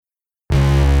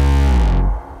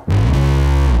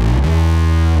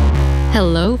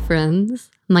Hello,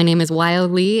 friends. My name is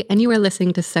Wildly, and you are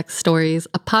listening to Sex Stories,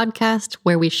 a podcast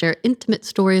where we share intimate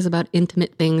stories about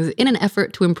intimate things in an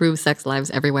effort to improve sex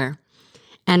lives everywhere.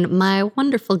 And my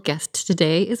wonderful guest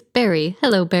today is Barry.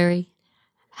 Hello, Barry.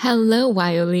 Hello,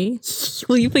 Wildly.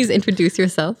 Will you please introduce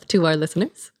yourself to our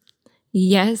listeners?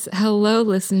 Yes, hello,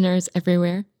 listeners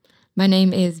everywhere. My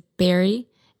name is Barry,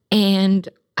 and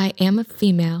I am a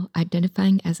female,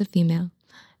 identifying as a female.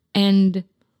 And,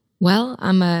 well,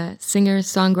 I'm a singer,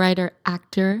 songwriter,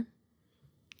 actor,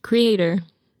 creator.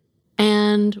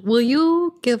 And will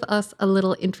you give us a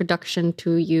little introduction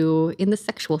to you in the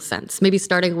sexual sense? Maybe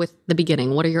starting with the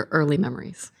beginning. What are your early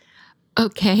memories?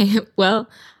 Okay, well,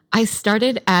 I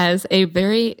started as a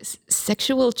very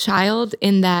sexual child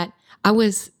in that I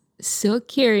was so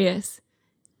curious.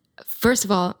 First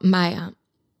of all, my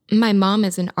mom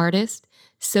is an artist,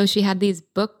 so she had these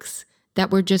books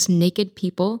that were just naked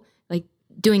people, like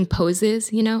doing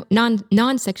poses, you know,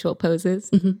 non-sexual poses.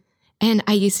 Mm-hmm. And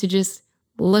I used to just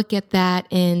look at that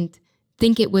and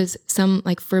think it was some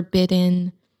like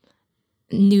forbidden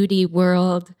nudie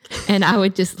world. And I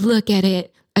would just look at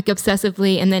it like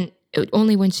obsessively. And then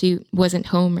only when she wasn't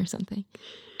home or something.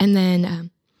 And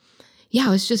then, I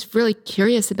was just really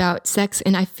curious about sex.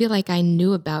 And I feel like I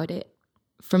knew about it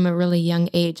from a really young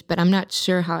age, but I'm not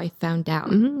sure how I found out.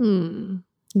 Mm.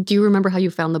 Do you remember how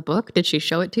you found the book? Did she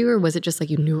show it to you, or was it just like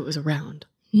you knew it was around?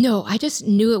 No, I just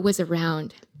knew it was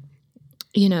around.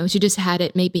 You know, she just had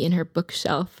it maybe in her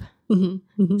bookshelf.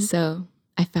 Mm-hmm, mm-hmm. So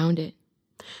I found it.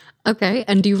 Okay.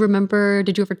 And do you remember,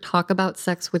 did you ever talk about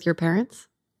sex with your parents?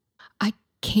 I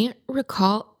can't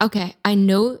recall. Okay, I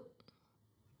know.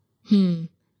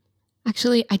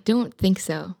 Actually, I don't think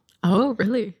so. Oh,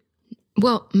 really?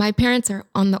 Well, my parents are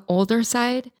on the older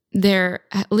side. They're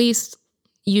at least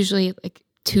usually like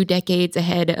 2 decades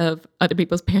ahead of other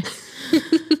people's parents.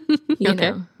 you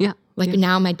know? Yeah. Like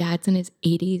now my dad's in his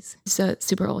 80s, so it's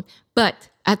super old. But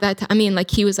at that time, I mean, like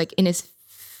he was like in his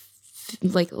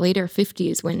like later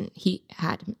 50s when he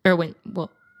had, or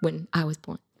when I was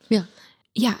born. Yeah.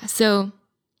 Yeah. So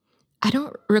I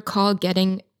don't recall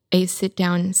getting a sit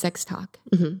down sex talk.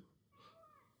 Mm-hmm.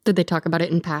 Did they talk about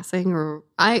it in passing, or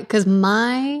because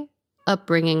my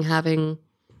upbringing having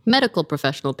medical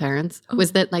professional parents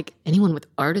was that like anyone with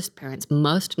artist parents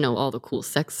must know all the cool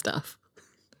sex stuff.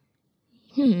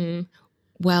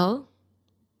 Well,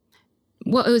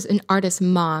 it was an artist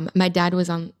mom. My dad was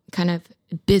on kind of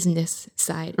business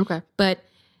side. Okay. But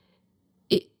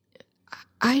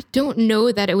I don't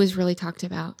know that it was really talked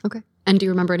about. Okay. And do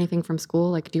you remember anything from school?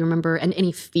 Like, do you remember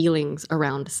any feelings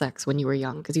around sex when you were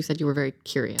young? Because you said you were very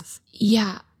curious.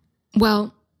 Yeah.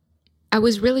 Well, I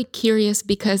was really curious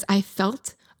because I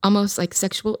felt almost like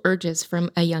sexual urges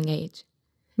from a young age.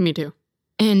 Me too.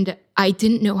 And I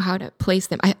didn't know how to place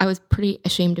them. I was pretty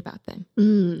ashamed about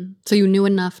them. So you knew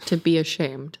enough to be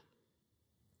ashamed.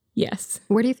 Yes.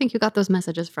 Where do you think you got those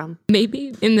messages from?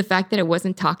 Maybe in the fact that it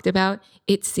wasn't talked about.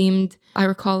 It seemed, I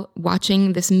recall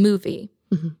watching this movie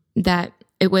that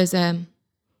it was a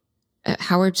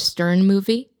Howard Stern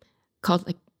movie called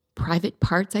like Private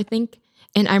Parts, I think.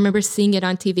 And I remember seeing it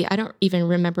on TV. I don't even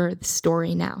remember the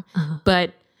story now,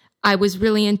 but I was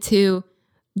really into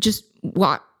just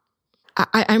what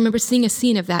I remember seeing a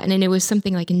scene of that, and then it was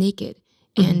something like naked,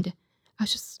 and I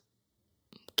was just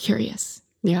curious.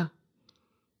 Yeah.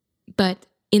 But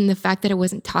in the fact that it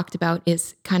wasn't talked about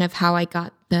is kind of how I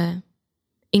got the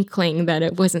inkling that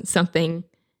it wasn't something,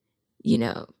 you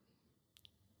know,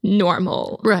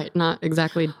 normal. Right. Not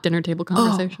exactly dinner table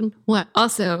conversation. What?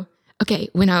 Also, okay,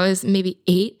 when I was maybe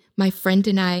 8, my friend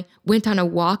and I went on a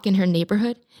walk in her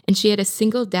neighborhood, and she had a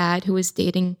single dad who was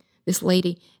dating this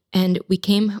lady, and we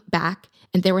came back,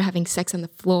 and they were having sex on the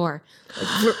floor.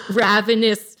 Like,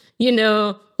 ravenous, you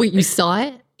know. Wait, you saw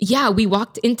it? Yeah, we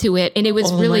walked into it, and it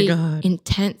was really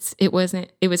intense. It was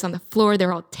on the floor.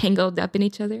 They're all tangled up in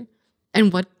each other.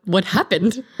 And what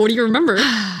happened? What do you remember?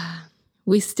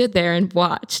 We stood there and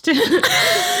watched.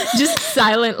 Just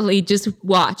silently, just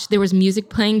watched. There was music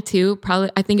playing too. Probably,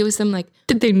 I think it was some like.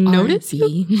 Did they notice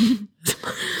R&B?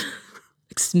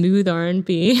 Like smooth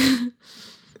R&B.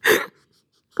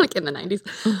 Like in the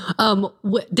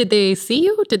 90s. Did they see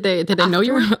you? Did they know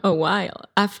you were? A while.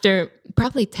 After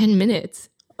probably 10 minutes.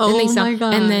 Oh my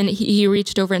God. And then he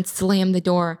reached over and slammed the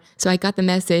door. So I got the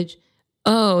message,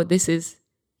 oh, this is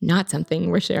not something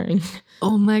we're sharing.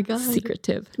 Oh my God.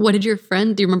 Secretive. What did do you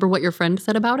remember what your friend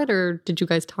said about it, or did you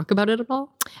guys talk about it at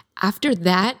all? After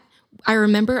that, I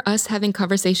remember us having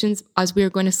conversations as we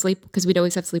were going to sleep, because we'd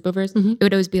always have sleepovers. Mm-hmm. It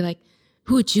would always be like,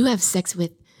 who would you have sex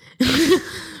with?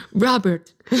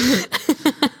 Robert.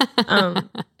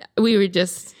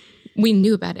 We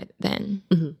knew about it then.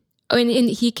 Mm-hmm. Oh, and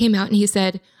he came out and he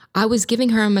said, I was giving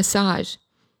her a massage.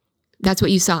 That's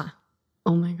what you saw.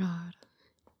 Oh my God.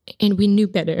 And we knew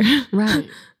better. Right.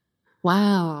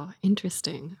 Wow.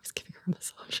 Interesting. I was giving her a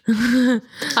massage.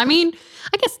 I mean,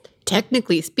 I guess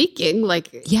technically speaking, like,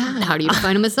 Yeah. how do you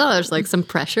define a massage? Like some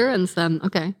pressure and some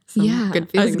good I feelings.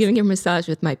 was giving her a massage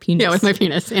with my penis. Yeah, with my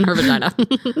penis in her vagina.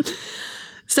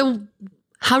 So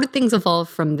how did things evolve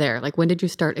from there? Like, when did you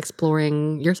start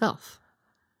exploring yourself?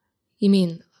 You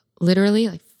mean literally,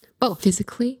 like Both.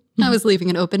 physically? I was leaving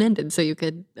it open-ended so you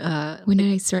could, When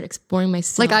did I start exploring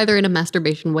myself? like either in a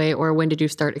masturbation way or when did you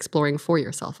start exploring for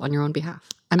yourself on your own behalf?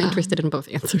 I'm interested in both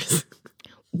answers.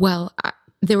 Well,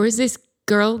 there was this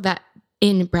girl that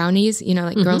in brownies, you know,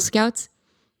 like Girl Scouts,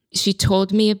 she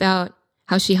told me about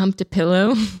how she humped a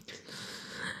pillow.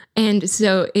 And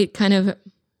so it kind of,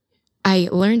 I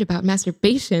learned about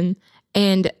masturbation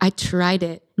and I tried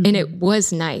it and it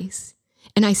was nice.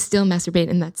 And I still masturbate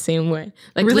in that same way,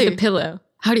 like Really? with a pillow.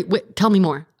 How do you, wait, tell me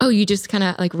more. Oh, you just kind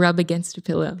of like rub against a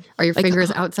pillow. Are your Like,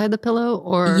 fingers outside the pillow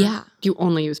or Yeah. do you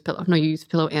only use pillow? No, you use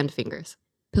pillow and fingers.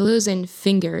 Pillows and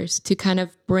fingers to kind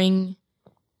of bring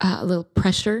a little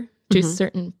pressure to a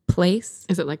certain place.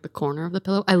 Is it like the corner of the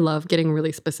pillow? I love getting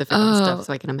really specific on stuff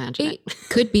so I can imagine it. It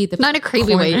could be the Not in a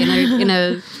crazy way, in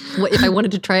a what, if I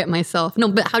wanted to try it myself. No,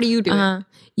 but how do you do it?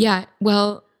 Yeah,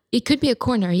 well, it could be a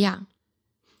corner, yeah.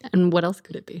 And what else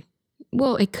could it be?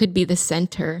 Well, it could be the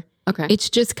center. Okay. It's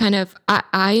just kind of,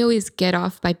 I always get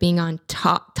off by being on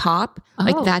top.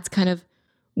 Like Oh. that's kind of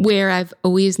where I've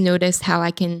always noticed how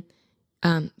I can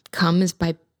come is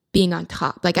by being on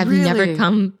top. Like I've never Really?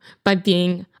 come by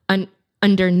being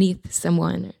underneath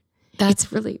someone.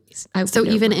 It's really, So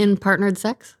even in partnered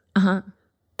sex? Uh-huh.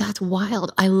 That's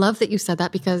wild. I love that you said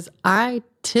that because I'm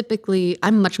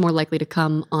much more likely to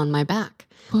come on my back.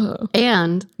 Whoa.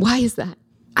 And Why is that?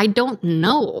 I don't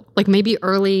know, like maybe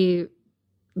early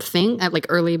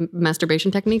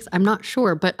masturbation techniques. I'm not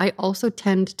sure, but I also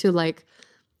tend to like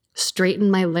straighten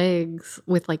my legs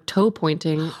with like toe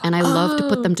pointing and I love to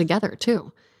put them together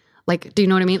too. Like, do you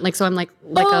know what I mean? Like, so I'm like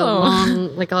a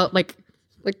long, like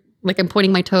I'm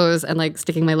pointing my toes and like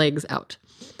sticking my legs out.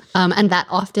 And that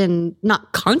often,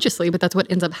 not consciously, but that's what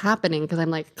ends up happening because I'm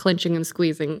like clenching and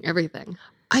squeezing everything.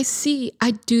 I see.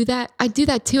 I do that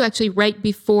too, actually, right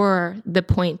before the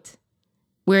point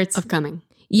where it's, Of coming.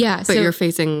 yeah. But you're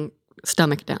facing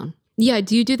stomach down. Yeah.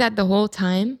 Do you do that the whole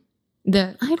time?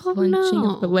 The I don't clenching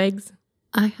know. of the legs?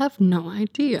 I have no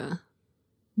idea.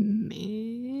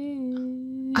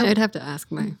 I'd have to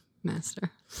ask my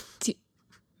master.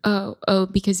 Oh,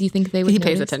 because you think they would He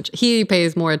pays notice? attention. He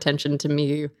pays more attention to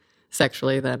me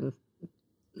sexually than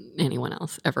anyone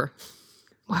else ever.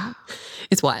 Wow.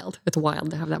 It's wild. It's wild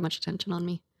to have that much attention on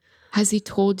me. Has he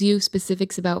told you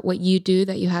specifics about what you do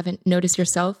that you haven't noticed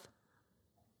yourself?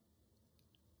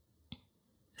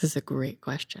 This is a great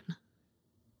question.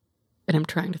 And I'm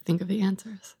trying to think of the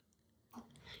answers.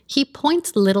 He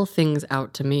points little things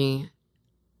out to me.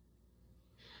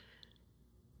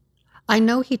 I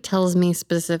know he tells me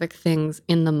specific things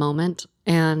in the moment.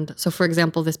 And so, for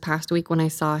example, this past week when I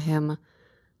saw him,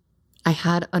 I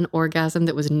had an orgasm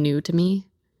that was new to me,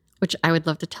 which I would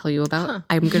love to tell you about.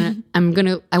 I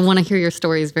want to hear your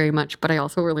stories very much, but I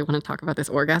also really want to talk about this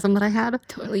orgasm that I had.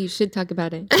 Totally. You should talk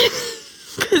about it.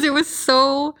 Because it was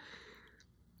so,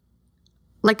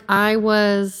 like, I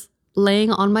was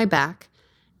laying on my back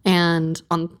and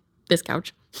on this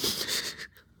couch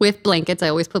with blankets. I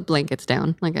always put blankets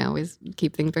down. Like, I always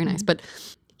keep things very nice. But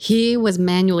he was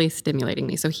manually stimulating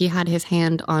me. So he had his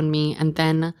hand on me. And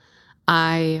then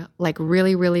I, like,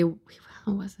 really,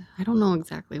 how was it? I don't know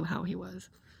exactly how he was.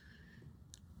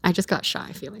 I just got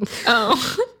shy feeling.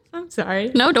 Oh, I'm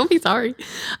sorry. No, don't be sorry.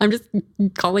 I'm just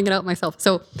calling it out myself.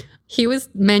 So he was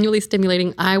manually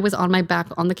stimulating. I was on my back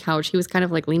on the couch. He was kind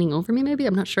of like leaning over me, maybe.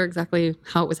 I'm not sure exactly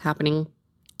how it was happening.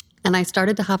 And I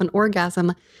started to have an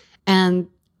orgasm. And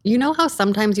you know how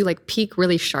sometimes you like peak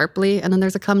really sharply and then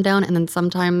there's a come down, and then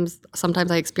sometimes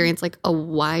I experience like a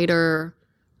wider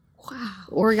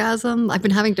orgasm. I've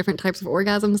been having different types of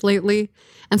orgasms lately.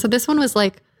 And so this one was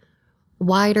like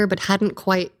wider but hadn't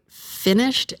quite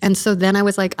finished. And so then I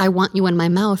was like, I want you in my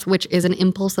mouth, which is an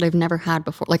impulse that I've never had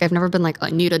before. Like, I've never been like, I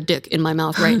need a dick in my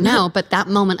mouth right now. But that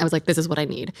moment I was like, this is what I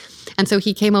need. And so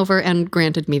he came over and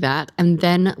granted me that, and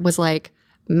then was like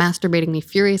masturbating me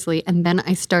furiously. And then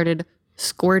I started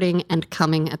squirting and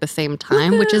coming at the same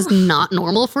time, which is not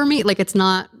normal for me. Like, it's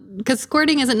not, because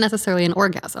squirting isn't necessarily an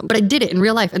orgasm, but I did it in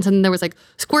real life. And so then there was like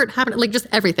squirt happening, like just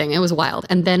everything. It was wild.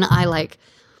 And then I like,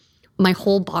 my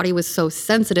whole body was so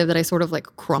sensitive that I sort of like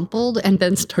crumpled and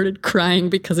then started crying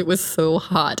because it was so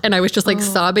hot. And I was just like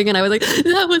sobbing, and I was like,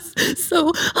 that was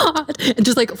so hot. And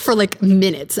just like for like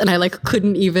minutes, and I like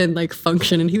couldn't even like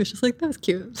function. And he was just like, that was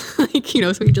cute. Like, you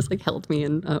know, so he just like held me,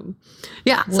 and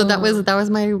so that was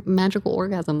my magical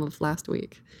orgasm of last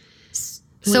week.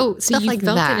 So stuff you like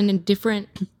felt that. it in a different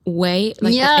way?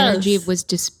 Like the energy was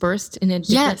dispersed in a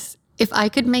different If I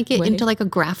could make it into like a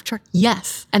graph chart,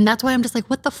 yes. And that's why I'm just like,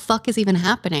 what the fuck is even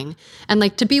happening? And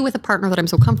like to be with a partner that I'm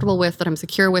so comfortable with, that I'm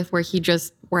secure with, where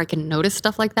I can notice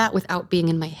stuff like that without being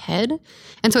in my head.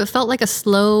 And so it felt like a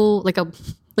slow, like a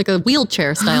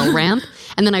wheelchair style ramp.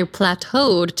 And then I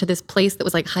plateaued to this place that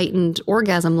was like heightened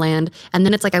orgasm land. And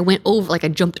then it's like I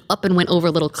jumped up and went over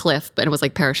a little cliff, but it was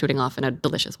like parachuting off in a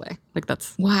delicious way. Like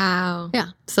that's, wow. yeah.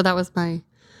 So that was my...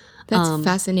 That's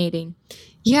fascinating.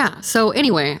 Yeah. So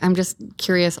anyway, I'm just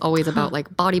curious always about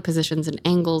like body positions and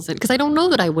angles, and because I don't know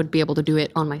that I would be able to do it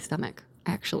on my stomach,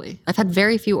 actually. I've had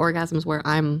very few orgasms where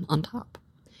I'm on top.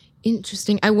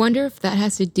 Interesting. I wonder if that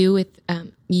has to do with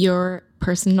your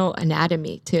personal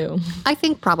anatomy too. I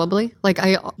think probably. Like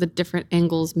the different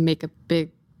angles make a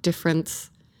big difference.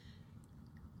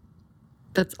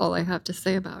 That's all I have to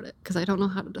say about it, because I don't know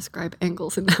how to describe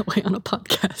angles in that way on a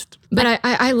podcast. But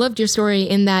I loved your story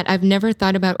in that I've never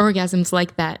thought about orgasms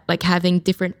like that, like having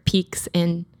different peaks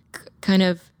and kind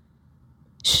of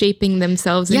shaping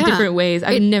themselves in different ways.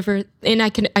 I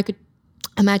could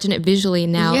imagine it visually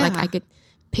now. Yeah. Like I could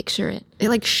picture it. It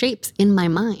like shapes in my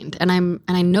mind, and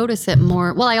I notice it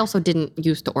more. Well, I also didn't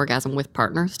used to orgasm with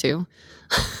partners too.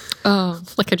 Oh,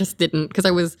 Like I just didn't, because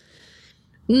I was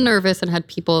nervous and had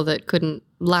people that couldn't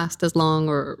last as long,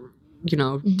 or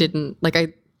didn't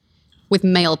with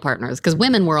male partners, because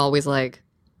women were always like,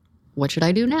 what should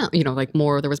I do now, like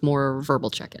there was more verbal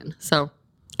check-in. So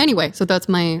anyway, so that's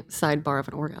my sidebar of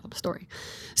an orgasm story.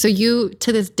 So you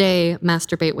to this day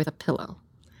masturbate with a pillow?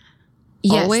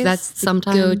 yes, Always? that's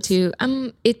Sometimes? go-to.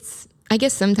 I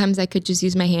guess sometimes I could just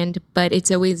use my hand, but it's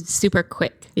always super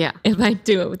quick. Yeah. If I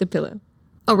do it with a pillow.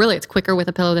 Oh really? It's quicker with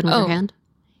a pillow than with your hand?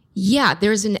 Yeah,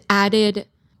 there's an added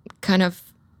kind of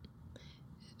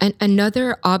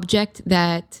another object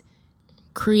that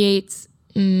creates.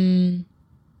 I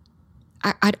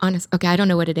don't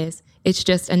know what it is. It's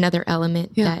just another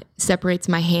element that separates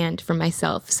my hand from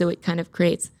myself, so it kind of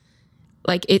creates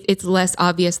like it's less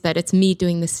obvious that it's me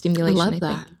doing the stimulation. I love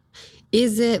that. think.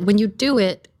 Is it, when you do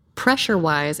it,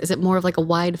 pressure-wise, is it more of like a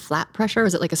wide, flat pressure? Or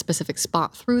is it like a specific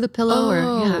spot through the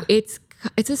pillow? It's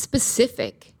a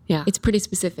specific. Yeah. It's pretty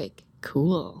specific.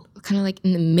 Cool. Kind of like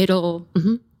in the middle.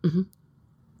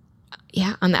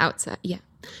 Yeah, on the outside. Yeah.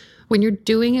 When you're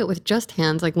doing it with just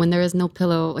hands, like when there is no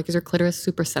pillow, like is your clitoris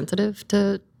super sensitive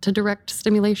to direct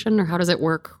stimulation, or how does it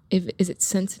work? Is it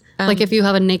sensitive? Like if you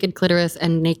have a naked clitoris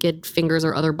and naked fingers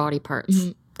or other body parts?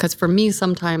 Because for me,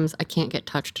 sometimes I can't get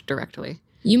touched directly.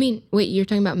 You mean, wait, you're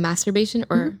talking about masturbation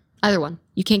or Either one.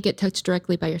 you can't get touched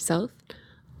directly by yourself?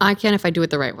 I can if I do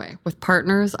it the right way. With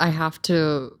partners, I have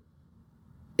to,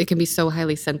 it can be so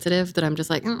highly sensitive that I'm just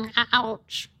like,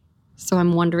 ouch. So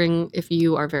I'm wondering if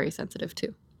you are very sensitive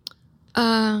too.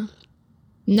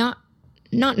 Not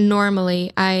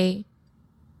normally.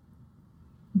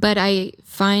 But I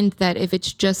find that if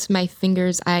it's just my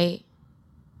fingers, I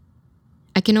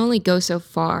can only go so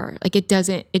far. Like it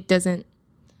doesn't,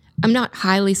 I'm not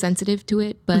highly sensitive to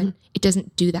it, but it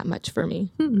doesn't do that much for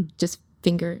me. Just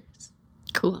fingers.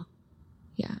 Cool.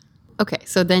 Yeah. Okay,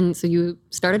 so you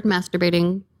started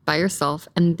masturbating by yourself,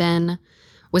 and then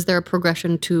was there a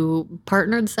progression to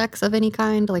partnered sex of any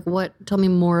kind? Like tell me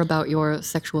more about your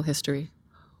sexual history.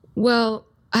 Well,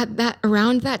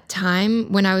 around that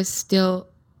time when I was still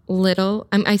little,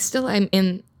 I'm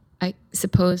in, I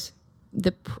suppose,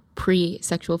 the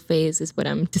pre-sexual phase is what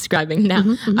I'm describing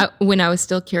now. When I was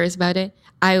still curious about it,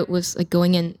 I was like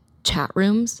going in chat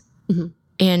rooms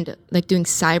and like doing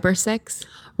cyber sex.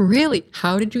 Really?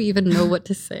 How did you even know what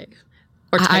to say?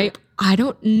 Or type? I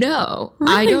don't know.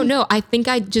 Really? I don't know. I think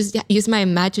I just used my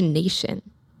imagination.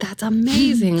 That's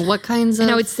amazing. What kinds of...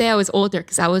 And I would say I was older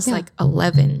because I was like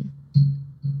 11,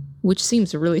 which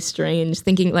seems really strange,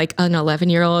 thinking like an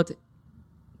 11-year-old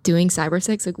doing cyber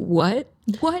sex. Like what?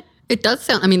 What? It does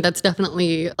sound... I mean, that's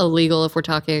definitely illegal if we're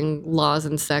talking laws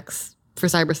and sex. For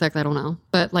cyber sex, I don't know.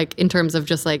 But like in terms of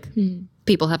just like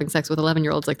people having sex with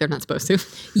 11-year-olds, like they're not supposed to.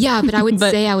 Yeah, but I would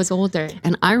say I was older.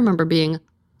 And I remember being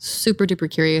super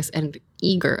duper curious and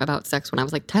eager about sex when I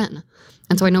was like 10.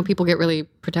 And so I know people get really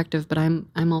protective, but I'm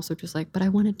also just like, but I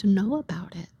wanted to know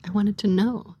about it. I wanted to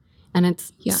know. And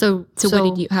it's so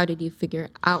how did you figure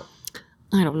it out?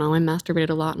 I don't know. I masturbated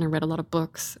a lot and I read a lot of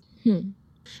books. And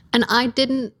I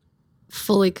didn't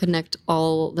fully connect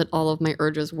all of my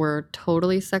urges were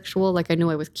totally sexual. Like I knew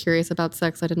I was curious about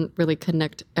sex. I didn't really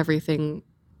connect everything.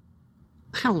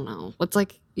 I don't know. It's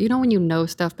like, you know, when you know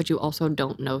stuff, but you also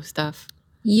don't know stuff.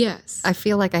 Yes. I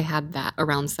feel like I had that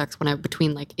around sex when I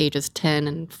between like ages 10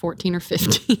 and 14 or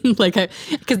 15. Because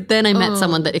then I met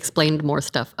someone that explained more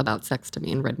stuff about sex to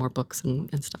me and read more books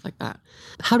and stuff like that.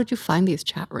 How did you find these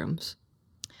chat rooms?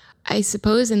 I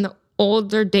suppose in the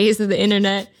older days of the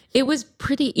internet, it was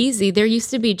pretty easy. There used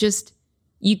to be just,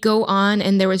 you go on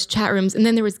and there was chat rooms, and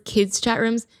then there was kids chat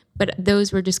rooms, but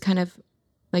those were just kind of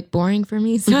like boring for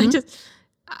me. So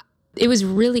it was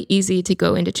really easy to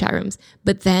go into chat rooms.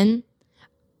 But then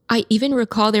I even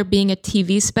recall there being a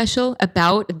TV special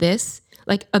about this,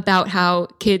 like about how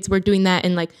kids were doing that,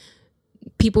 and like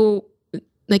people,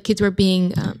 like kids were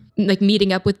being like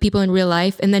meeting up with people in real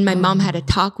life. And then my mom had a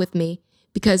talk with me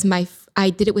because I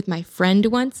did it with my friend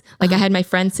once. Like I had my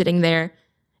friend sitting there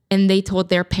and they told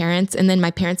their parents, and then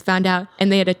my parents found out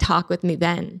and they had a talk with me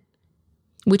then,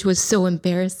 which was so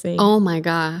embarrassing. Oh my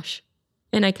gosh.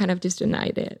 And I kind of just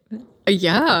denied it.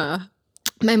 Yeah.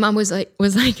 My mom was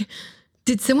like,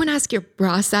 did someone ask your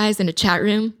bra size in a chat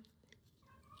room?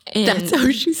 And that's how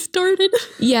she started.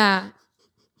 Yeah.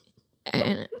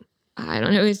 And I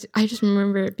don't know. I just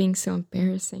remember it being so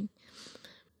embarrassing.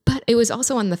 But it was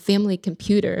also on the family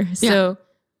computer. So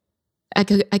I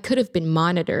could have been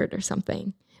monitored or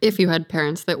something. If you had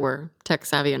parents that were tech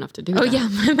savvy enough to do that. Oh, yeah.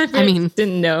 My parents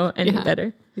didn't know any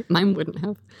better. Mine wouldn't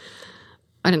have.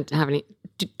 I didn't have any.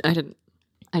 I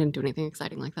didn't do anything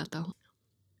exciting like that, though.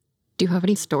 Do you have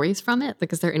any stories from it?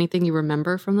 Like, is there anything you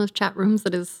remember from those chat rooms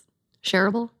that is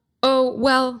shareable? Oh,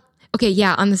 well, okay,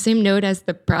 yeah. On the same note as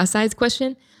the bra size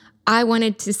question, I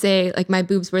wanted to say, like, my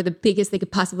boobs were the biggest they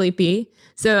could possibly be.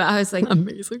 So I was like,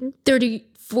 amazing.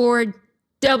 34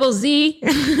 double Z.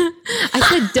 I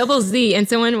said double Z, and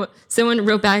someone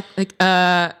wrote back, like,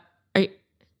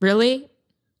 really?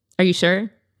 Are you sure?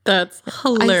 That's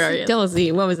hilarious. I said double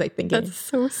Z. What was I thinking? That's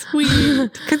so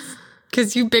sweet.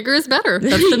 Because you bigger is better.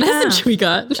 That's the message we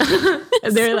got.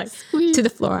 They're so like, sweet. To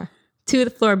the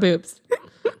floor boobs.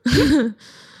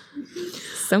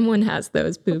 Someone has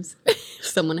those boobs.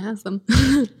 Someone has them.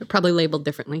 They're probably labeled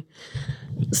differently.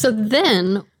 So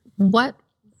then what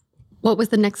was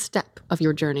the next step of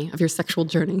your journey, of your sexual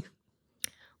journey?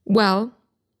 Well,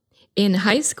 in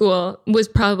high school was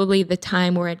probably the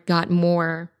time where it got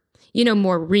more,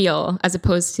 more real as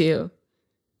opposed to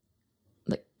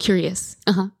like curious.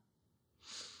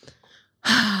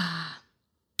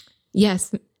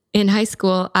 Yes, in high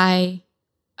school, I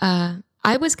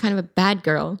was kind of a bad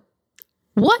girl.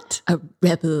 What? A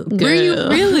rebel girl. Were you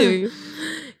really?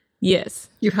 Yes.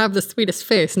 You have the sweetest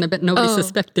face, and I bet nobody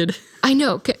suspected. I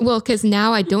know. Well, because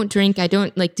now I don't drink. I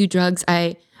don't do drugs.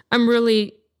 I'm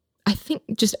really, I think,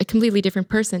 just a completely different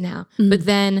person now. Mm-hmm. But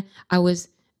then I was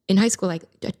in high school, like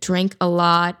I drank a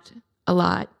lot,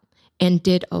 and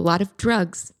did a lot of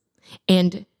drugs,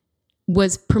 and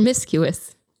was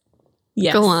promiscuous.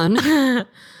 Yes. Go on.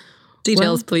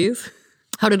 Details, please.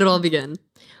 How did it all begin?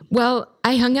 Well,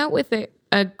 I hung out with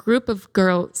a group of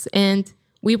girls, and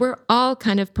we were all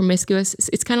kind of promiscuous.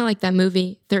 It's kind of like that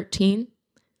movie 13,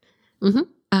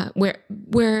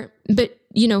 where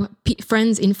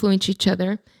friends influence each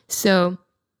other. So,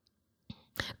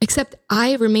 except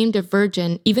I remained a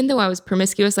virgin, even though I was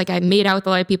promiscuous. Like I made out with a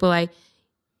lot of people. I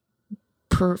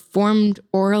performed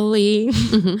orally.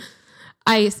 Mm-hmm.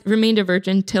 I remained a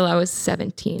virgin till I was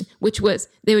 17, which was,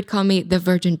 they would call me the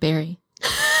Virgin Berry.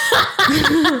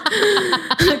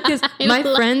 Because my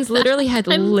friends literally had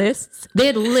lists. They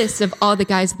had lists of all the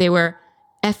guys they were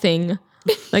effing,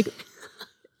 like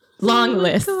long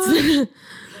lists.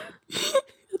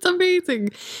 That's amazing.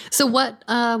 So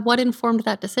what informed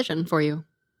that decision for you?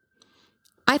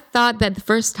 I thought that the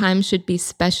first time should be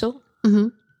special. Mm-hmm.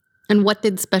 And what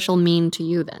did special mean to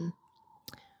you then?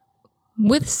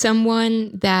 With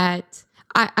someone that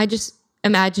I just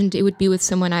imagined it would be with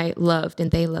someone I loved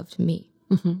and they loved me.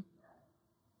 Mm-hmm.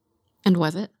 And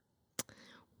was it?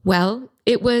 Well,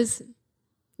 it was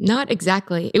not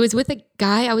exactly. It was with a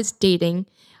guy I was dating,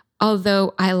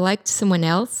 although I liked someone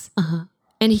else. Uh-huh.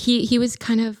 And he was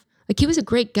kind of, like, he was a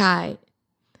great guy,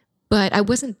 but I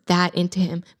wasn't that into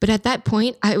him. But at that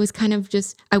point, I was kind of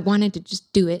just, I wanted to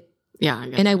just do it. Yeah.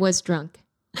 And I was drunk.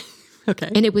 Okay.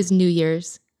 And it was New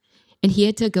Year's. And he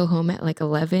had to go home at like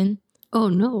 11. Oh,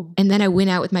 no. And then I went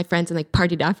out with my friends and like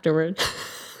partied afterward.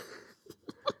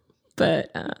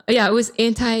 But yeah, it was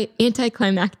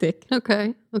anticlimactic.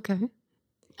 Okay.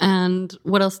 And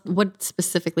what else? What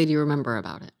specifically do you remember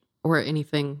about it, or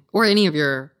anything, or any of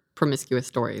your promiscuous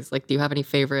stories? Like, do you have any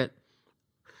favorite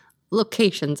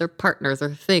locations or partners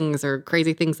or things or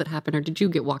crazy things that happen, or did you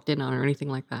get walked in on or anything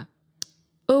like that?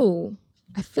 Oh,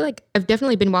 I feel like I've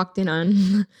definitely been walked in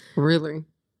on. Really?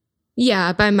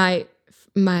 Yeah, by my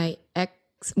ex,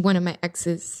 one of my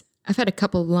exes. I've had a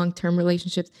couple long-term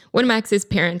relationships. One of my ex's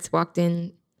parents walked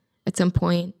in at some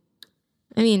point.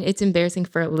 I mean, it's embarrassing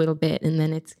for a little bit, and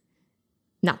then it's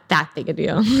not that big a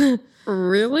deal.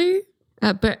 Really?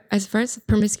 But as far as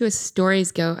promiscuous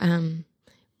stories go,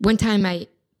 one time I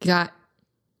got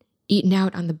eaten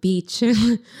out on the beach,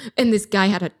 and this guy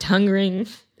had a tongue ring.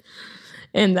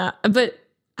 And but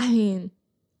I mean,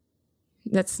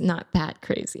 that's not that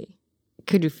crazy.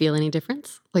 Could you feel any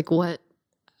difference? Like what?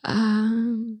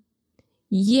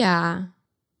 Yeah.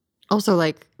 Also,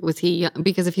 like, was he young?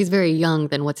 Because if he's very young,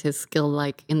 then what's his skill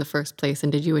like in the first place?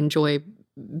 And did you enjoy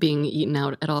being eaten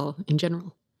out at all in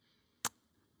general?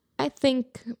 I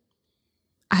think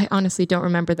I honestly don't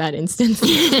remember that instance.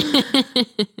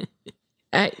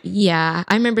 Yeah,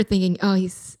 I remember thinking, oh,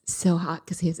 he's so hot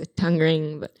because he has a tongue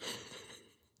ring, but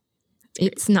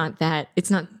it's not that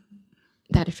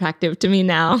attractive to me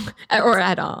now or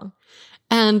at all.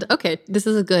 And okay, this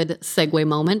is a good segue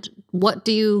moment. What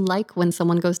do you like when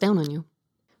someone goes down on you?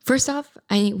 First off,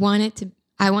 I want to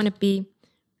be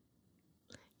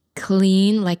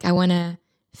clean. Like I want to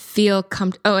feel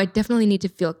I definitely need to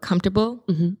feel comfortable.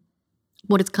 Mm-hmm.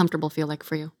 What does comfortable feel like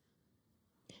for you?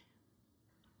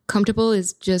 Comfortable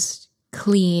is just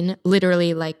clean.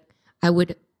 Literally, like I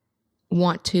would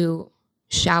want to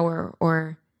shower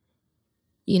or,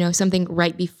 something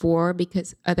right before,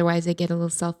 because otherwise I get a little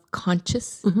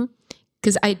self-conscious.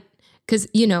 Because I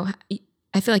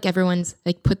feel like everyone's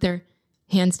like put their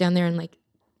hands down there and like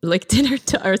licked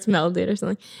it or smelled it or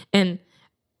something. And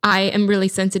I am really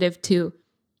sensitive to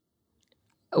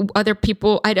other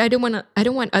people. I don't want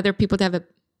other people to have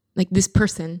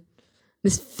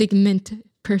this figment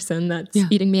person that's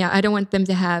eating me out. I don't want them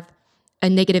to have a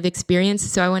negative experience,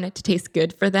 so I want it to taste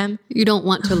good for them. You don't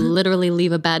want to literally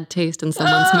leave a bad taste in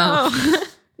someone's mouth.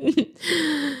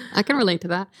 I can relate to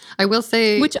that. I will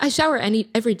say, which I shower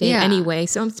every day anyway,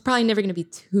 so it's probably never going to be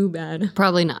too bad.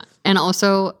 Probably not. And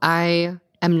also, I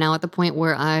am now at the point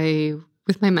where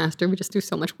with my master, we just do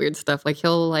so much weird stuff. Like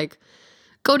he'll like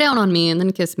go down on me and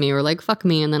then kiss me, or like fuck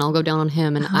me and then I'll go down on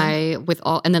him. And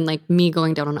and then like me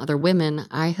going down on other women,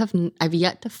 I've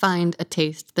yet to find a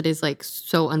taste that is like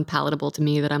so unpalatable to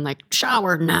me that I'm like,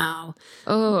 shower now.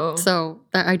 Oh. So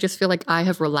I just feel like I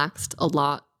have relaxed a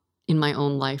lot in my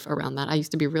own life around that. I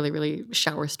used to be really, really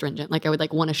shower stringent. Like I would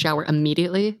like want to shower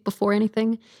immediately before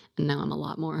anything. And now I'm a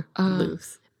lot more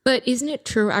loose. But isn't it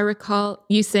true? I recall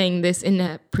you saying this in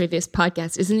a previous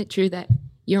podcast. Isn't it true that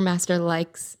your master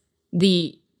likes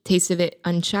the taste of it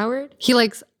unshowered? He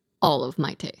likes all of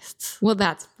my tastes. Well,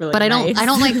 that's really but nice. I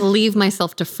don't like leave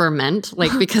myself to ferment,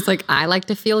 like because like I like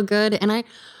to feel good. And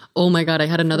oh my God, I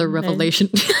had another revelation.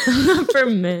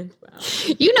 Ferment. Wow.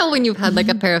 You know when you've had like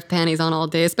a pair of panties on all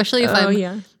day, especially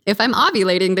if I'm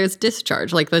ovulating, there's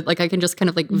discharge. Like I can just kind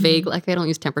of like vague, like I don't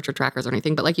use temperature trackers or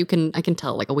anything, but like I can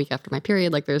tell like a week after my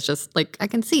period, like there's just like I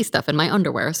can see stuff in my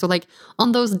underwear. So like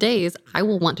on those days, I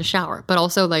will want to shower. But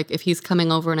also like if he's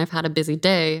coming over and I've had a busy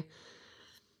day,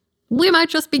 we might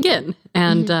just begin.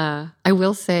 And I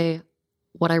will say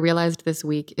what I realized this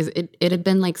week is it had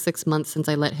been like 6 months since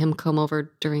I let him come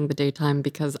over during the daytime,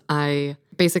 because I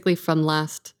basically from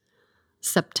last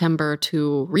September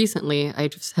to recently, I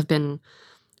just have been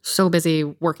so busy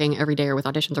working every day or with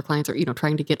auditions or clients or,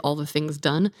 trying to get all the things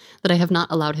done that I have not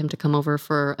allowed him to come over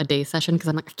for a day session, because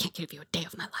I'm like, I can't give you a day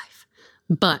of my life.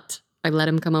 But I let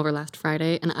him come over last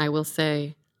Friday, and I will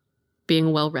say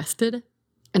being well rested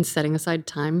and setting aside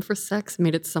time for sex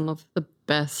made it some of the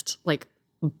best like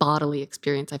bodily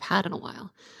experience I've had in a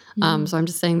while. So I'm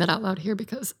just saying that out loud here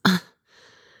because I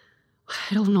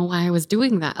don't know why I was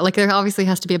doing that. Like there obviously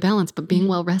has to be a balance, but being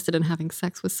well rested and having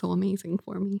sex was so amazing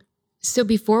for me. So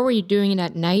before, were you doing it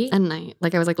at night? At night.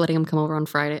 Like I was like letting him come over on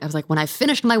Friday. I was like, when I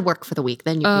finished my work for the week,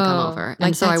 then you can come over. And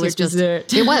like so I was just,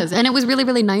 dessert. It was. And it was really,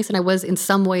 really nice. And I was in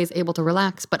some ways able to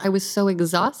relax, but I was so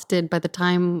exhausted by the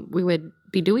time we would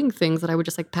be doing things that I would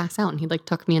just like pass out and he'd like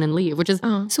tuck me in and leave, which is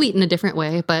sweet in a different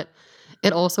way. But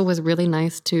it also was really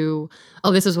nice to,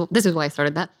 this is why I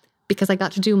started that, because I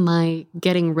got to do my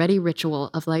getting ready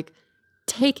ritual of like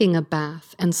taking a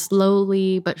bath and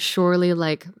slowly but surely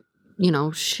like,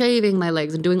 shaving my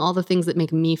legs and doing all the things that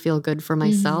make me feel good for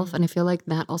myself. And I feel like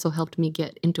that also helped me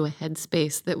get into a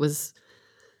headspace that was,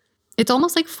 it's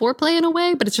almost like foreplay in a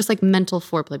way, but it's just like mental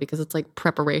foreplay because it's like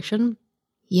preparation.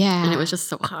 Yeah. And it was just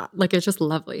so hot. Like it's just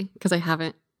lovely because I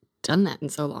haven't done that in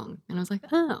so long. And I was like,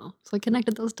 so I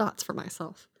connected those dots for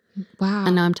myself. Wow.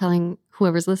 And now I'm telling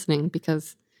whoever's listening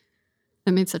because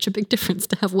It made such a big difference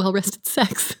to have well-rested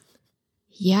sex.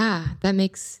 Yeah, that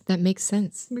makes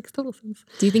sense. Makes total sense.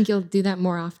 Do you think you'll do that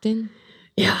more often?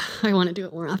 Yeah, I want to do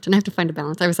it more often. I have to find a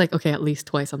balance. I was like, okay, at least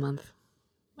twice a month.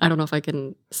 I don't know if I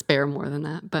can spare more than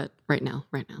that, but right now.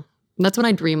 That's when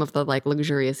I dream of the like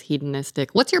luxurious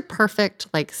hedonistic. What's your perfect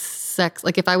like sex?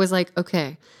 Like if I was like,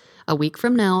 okay, a week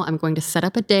from now, I'm going to set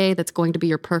up a day that's going to be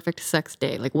your perfect sex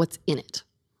day. Like what's in it?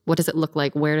 What does it look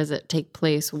like? Where does it take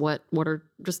place? What are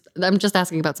just, I'm just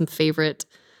asking about some favorites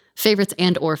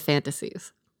and or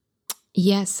fantasies.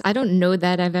 Yes, I don't know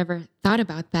that I've ever thought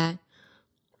about that.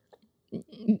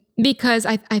 Because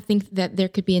I think that there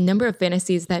could be a number of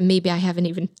fantasies that maybe I haven't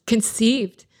even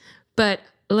conceived. But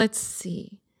let's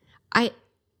see.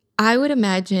 I would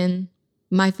imagine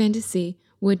my fantasy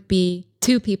would be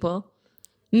two people,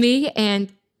 me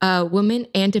and a woman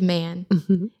and a man.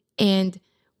 Mm-hmm. And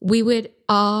we would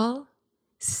all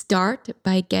start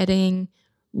by getting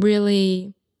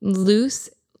really loose.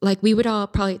 Like we would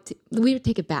all we would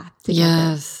take a bath together.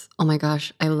 Yes. Oh my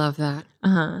gosh. I love that.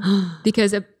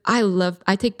 Because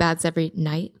I take baths every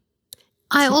night.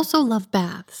 I also love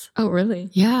baths. Oh, really?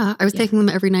 Yeah. I was taking them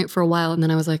every night for a while and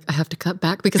then I was like, I have to cut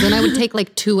back because then I would take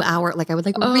like 2 hours. Like I would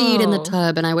like read in the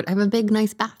tub and I would have a big,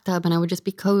 nice bathtub and I would just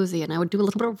be cozy and I would do a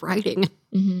little bit of writing.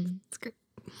 Mm-hmm. It's great.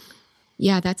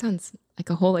 Yeah, that sounds like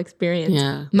a whole experience.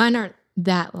 Yeah. Mine aren't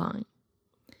that long.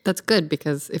 That's good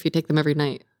because if you take them every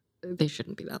night, they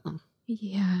shouldn't be that long.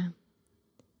 Yeah.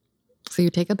 So you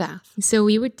take a bath. So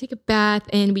we would take a bath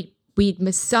and we'd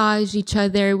massage each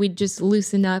other. We'd just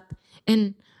loosen up.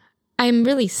 And I'm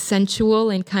really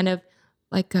sensual and kind of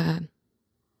like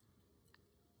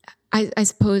I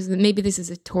suppose that maybe this is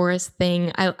a Taurus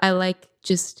thing. I like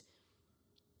just,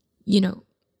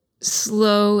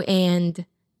 slow and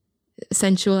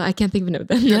sensual. I can't think of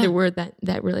another word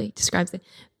that really describes it.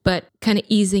 But kind of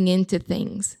easing into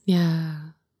things. Yeah.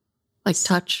 Like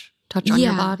touch on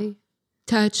your body.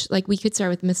 Touch, like we could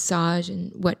start with massage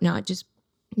and whatnot, just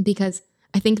because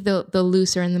I think the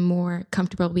looser and the more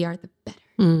comfortable we are, the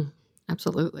better.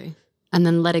 Absolutely. And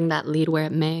then letting that lead where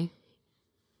it may.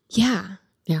 Yeah.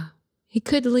 Yeah. It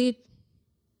could lead.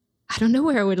 I don't know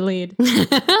where it would lead.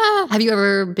 Have you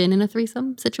ever been in a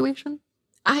threesome situation?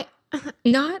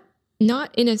 Not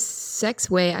in a sex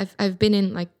way. I've been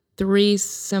in like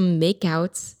threesome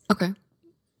makeouts. Okay.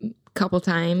 Couple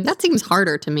times. That seems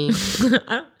harder to me.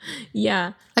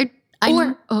 Yeah. Like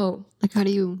how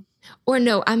do you? Or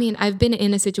no, I mean, I've been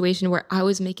in a situation where I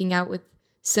was making out with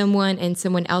someone and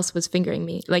someone else was fingering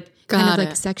me. Like kind of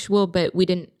like sexual, but we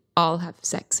didn't all have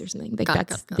sex or something. Like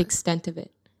that's the extent of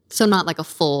it. So not like a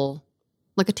full,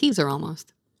 like a teaser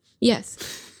almost. Yes.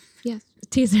 Yes.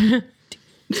 Teaser.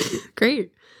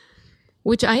 Great.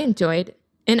 Which I enjoyed.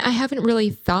 And I haven't really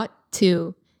thought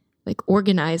to like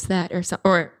organize that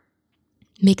or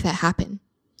make that happen.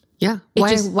 Yeah.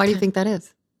 Why do you think that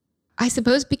is? I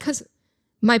suppose because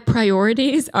my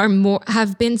priorities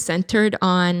have been centered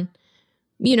on,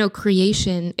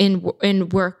 creation in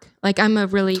work. Like I'm a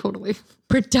really totally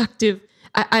productive.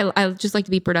 I just like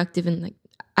to be productive. And like,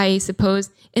 I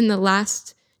suppose in the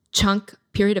last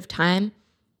period of time,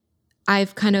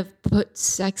 I've kind of put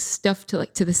sex stuff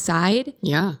to the side.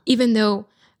 Yeah. Even though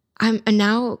I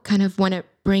now kind of want to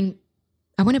bring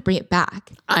it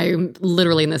back. I'm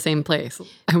literally in the same place.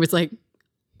 I was like,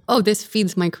 oh, this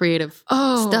feeds my creative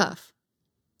stuff.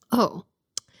 Oh.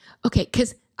 Okay,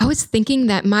 because I was thinking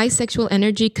that my sexual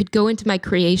energy could go into my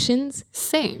creations.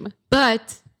 Same.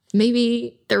 But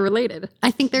maybe they're related.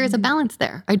 I think there is a balance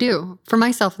there. I do. For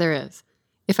myself, there is.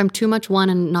 If I'm too much one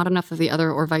and not enough of the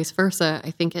other or vice versa,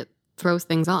 I think it throws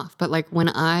things off. But like when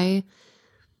I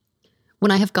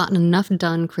have gotten enough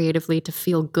done creatively to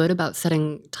feel good about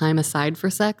setting time aside for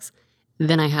sex,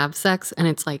 then I have sex and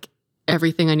it's like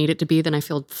everything I need it to be. Then I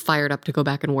feel fired up to go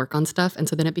back and work on stuff. And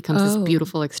so then it becomes this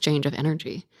beautiful exchange of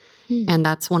energy. And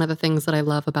that's one of the things that I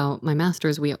love about my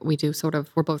master's. We do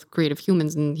we're both creative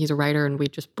humans and he's a writer and we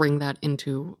just bring that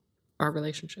into our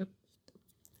relationship.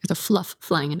 There's a fluff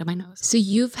flying into my nose. So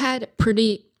you've had a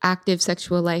pretty active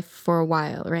sexual life for a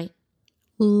while, right?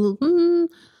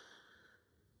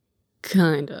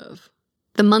 Kind of.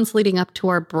 The months leading up to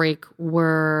our break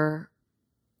I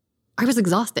was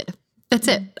exhausted. That's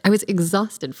it. I was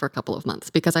exhausted for a couple of months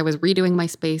because I was redoing my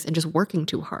space and just working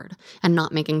too hard and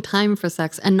not making time for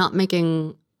sex and not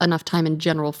making enough time in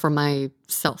general for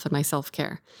myself and my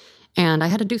self-care. And I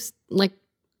had to do,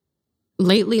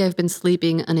 lately I've been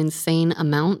sleeping an insane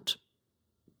amount,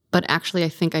 but actually I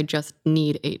think I just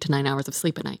need 8 to 9 hours of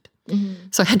sleep a night. Mm-hmm.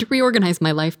 So I had to reorganize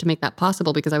my life to make that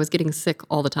possible because I was getting sick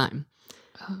all the time.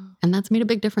 Oh. And that's made a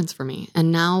big difference for me.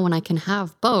 And now when I can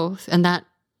have both, and that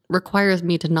requires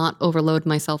me to not overload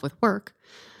myself with work.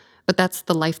 But that's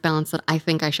the life balance that I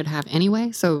think I should have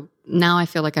anyway. So now I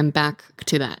feel like I'm back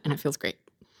to that, and it feels great.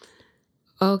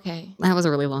 Okay. That was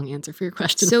a really long answer for your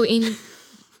question. So in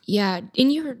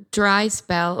your dry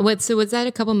spell, so was that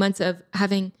a couple months of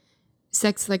having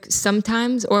sex like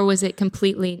sometimes, or was it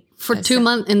completely for 2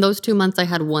 months? In those 2 months, I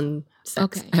had one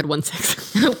sex. Okay. I had one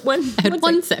sex. I had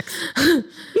one sex.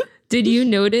 Did you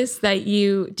notice that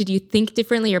did you think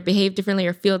differently or behave differently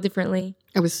or feel differently?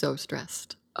 I was so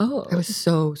stressed. Oh. I was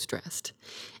so stressed.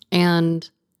 And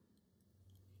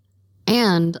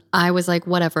I was like,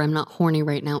 whatever, I'm not horny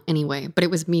right now anyway. But it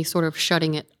was me sort of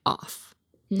shutting it off.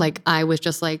 Like, I was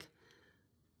just like,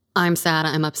 I'm sad,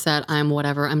 I'm upset, I'm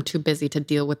whatever. I'm too busy to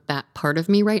deal with that part of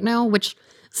me right now, which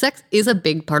sex is a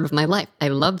big part of my life. I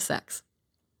love sex.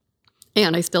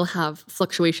 And I still have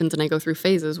fluctuations and I go through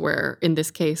phases where, in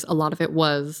this case, a lot of it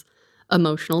was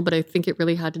emotional, but I think it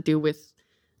really had to do with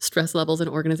stress levels and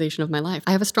organization of my life.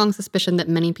 I have a strong suspicion that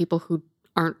many people who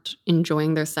aren't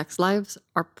enjoying their sex lives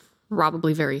are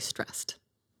probably very stressed.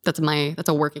 That's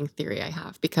a working theory I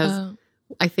have, because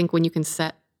I think when you can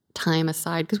set time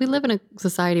aside, because we live in a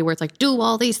society where it's like, do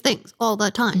all these things all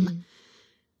the time.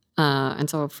 And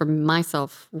so for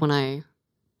myself, when I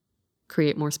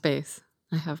create more space,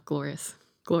 I have glorious,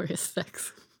 glorious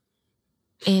sex.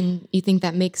 And you think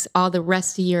that makes all the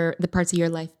rest of the parts of your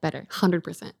life better?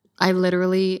 100%. I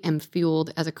literally am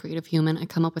fueled as a creative human. I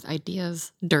come up with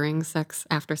ideas during sex,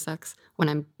 after sex, when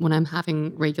I'm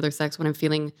having regular sex, when I'm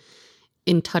feeling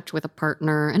in touch with a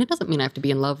partner. And it doesn't mean I have to be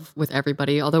in love with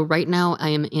everybody. Although right now I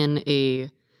am in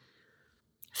a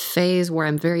phase where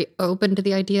I'm very open to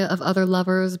the idea of other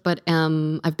lovers, but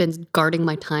I've been guarding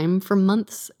my time for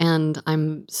months, and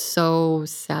I'm so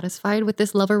satisfied with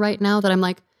this lover right now that I'm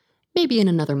like, maybe in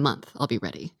another month I'll be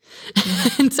ready.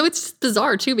 And so it's just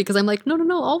bizarre too, because I'm like,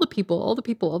 no, all the people, all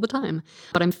the time.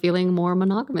 But I'm feeling more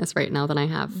monogamous right now than I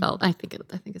have felt. I think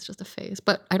it's just a phase,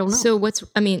 but I don't know. So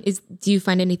do you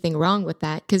find anything wrong with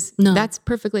that? Because that's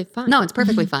perfectly fine. No, it's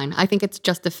perfectly fine. I think it's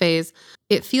just a phase.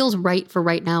 It feels right for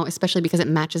right now, especially because it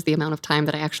matches the amount of time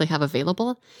that I actually have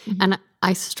available. And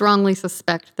I strongly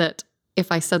suspect that if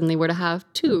I suddenly were to have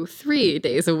 2-3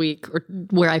 days a week, or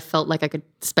where I felt like I could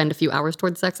spend a few hours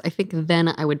towards sex, I think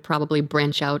then I would probably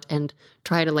branch out and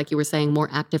try to, like you were saying, more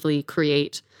actively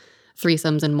create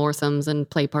threesomes and moresomes and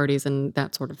play parties and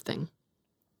that sort of thing.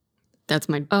 That's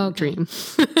my dream.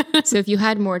 So if you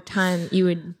had more time, you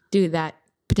would do that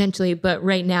potentially. But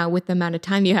right now, with the amount of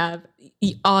time you have,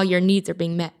 all your needs are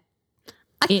being met.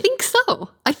 I think so.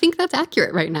 I think that's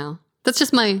accurate right now. That's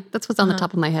what's on the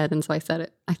top of my head. And so I said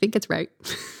it. I think it's right.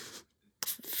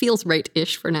 Feels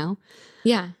right-ish for now.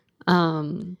 Yeah.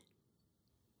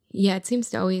 Yeah, it seems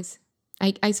to always,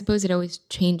 I suppose it always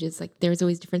changes. Like there's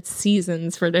always different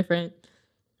seasons for different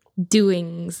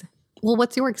doings. Well,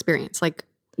 what's your experience? Like,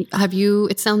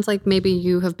 it sounds like maybe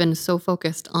you have been so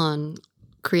focused on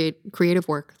creative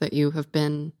work that you have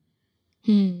been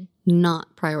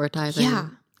not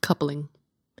prioritizing coupling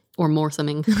or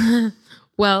moresoming.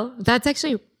 Well, that's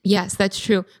actually, yes, that's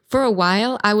true. For a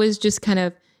while, I was just kind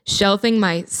of shelving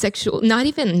my sexual, not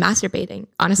even masturbating,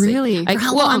 honestly. Really? For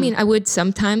how long? I mean, I would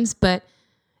sometimes, but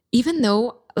even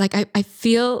though like I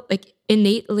feel like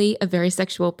innately a very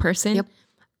sexual person,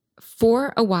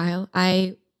 for a while,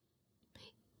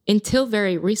 until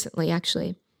very recently,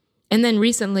 actually. And then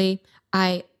recently,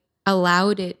 I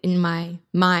allowed it in my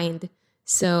mind.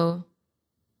 So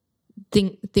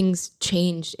things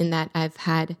changed in that I've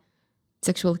had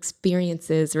sexual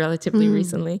experiences relatively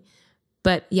recently.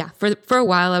 But yeah, for a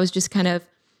while I was just kind of,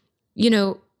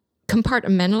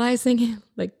 compartmentalizing,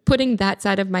 like putting that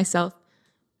side of myself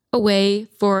away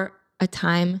for a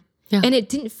time. Yeah. And it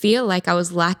didn't feel like I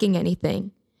was lacking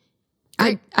anything.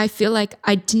 Right. I feel like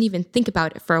I didn't even think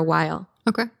about it for a while.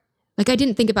 Okay. Like I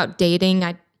didn't think about dating.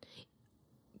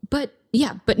 But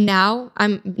now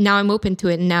I'm open to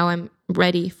it, and now I'm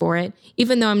ready for it.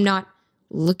 Even though I'm not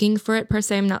looking for it per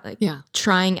se, I'm not like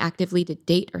trying actively to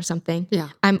date or something. Yeah.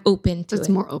 I'm open to it. It's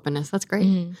more openness. That's great.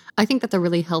 Mm-hmm. I think that's a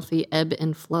really healthy ebb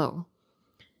and flow.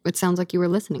 It sounds like you were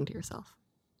listening to yourself.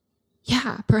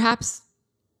 Yeah, perhaps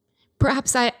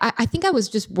I think I was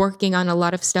just working on a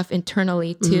lot of stuff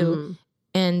internally too.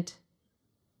 And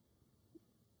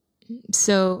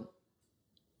so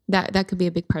that could be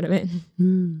a big part of it.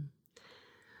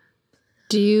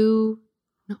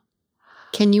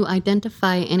 Can you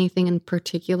identify anything in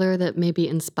particular that maybe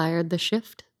inspired the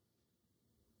shift?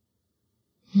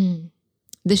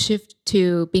 The shift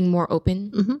to being more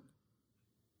open? Mm-hmm.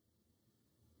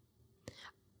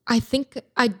 I think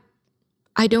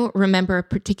I don't remember a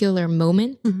particular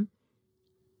moment,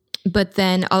 But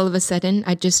then all of a sudden,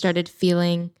 I just started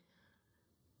feeling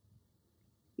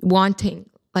wanting,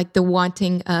 like the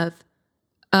wanting of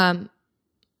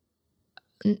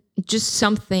just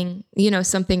something,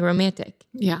 something romantic.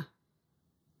 Yeah.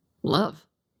 Love.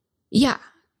 Yeah.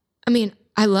 I mean,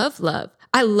 I love love.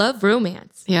 I love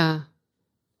romance. Yeah.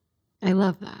 I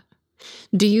love that.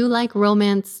 Do you like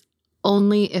romance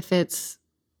only if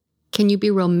can you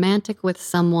be romantic with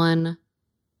someone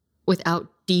without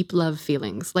deep love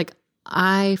feelings? Like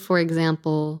I, for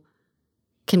example,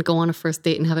 can go on a first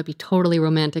date and have it be totally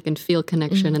romantic and feel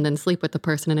connection and then sleep with the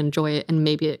person and enjoy it. And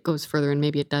maybe it goes further and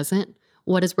maybe it doesn't.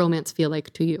 What does romance feel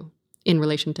like to you in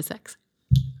relation to sex?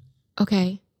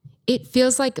 Okay. It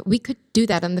feels like we could do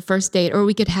that on the first date, or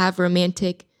we could have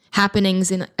romantic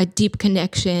happenings and a deep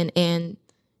connection and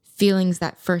feelings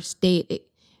that first date.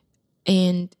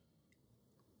 And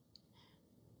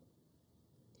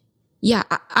yeah,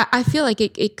 I feel like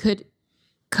it could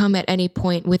come at any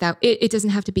point without, it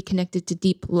doesn't have to be connected to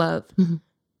deep love. Mm-hmm.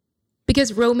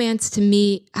 Because romance to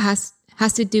me has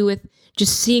to do with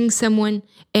just seeing someone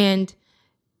and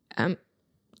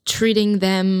treating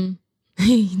them.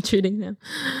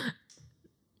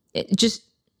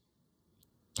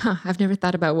 I've never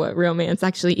thought about what romance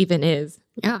actually even is.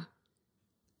 Yeah.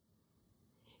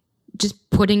 Just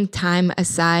putting time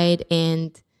aside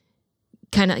and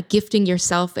kind of gifting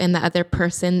yourself and the other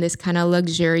person this kind of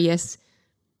luxurious,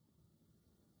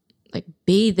 like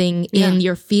bathing in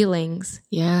your feelings.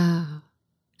 Yeah.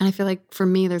 And I feel like for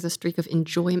me, there's a streak of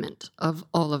enjoyment of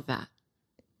all of that.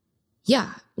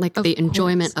 Yeah. Like the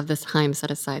enjoyment of this time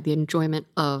set aside, the enjoyment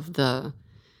of the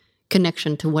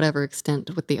connection to whatever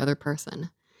extent with the other person.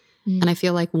 And I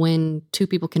feel like when two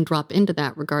people can drop into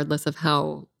that, regardless of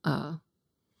how,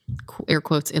 air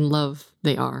quotes, in love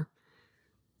they are,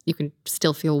 you can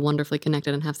still feel wonderfully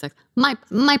connected and have sex.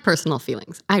 My personal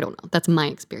feelings. I don't know. That's my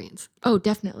experience. Oh,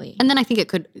 definitely. And then I think it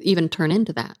could even turn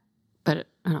into that. But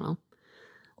I don't know.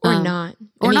 Or not.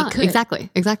 Or not.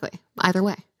 Exactly. Either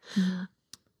way. Mm-hmm.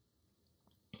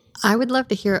 I would love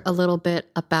to hear a little bit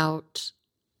about,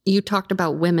 you talked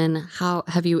about women. How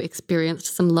have you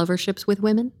experienced some loverships with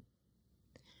women?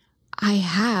 I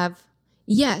have.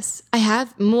 Yes, I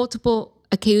have multiple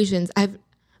occasions.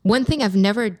 One thing, I've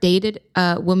never dated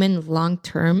a woman long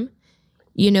term,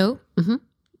 mm-hmm.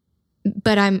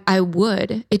 But I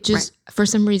would. It just, for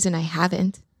some reason, I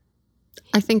haven't.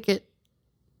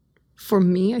 For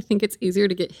me, I think it's easier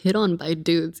to get hit on by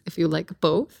dudes if you like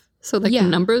both. So like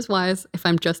numbers wise, if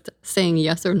I'm just saying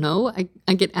yes or no,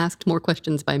 I get asked more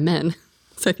questions by men.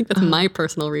 So I think that's my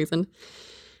personal reason.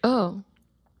 Oh.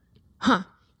 Huh.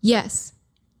 Yes.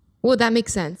 Well, that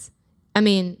makes sense. I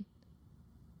mean,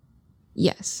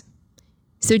 yes.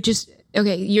 So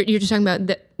okay, you're just talking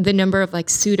about the number of like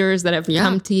suitors that have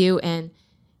come to you and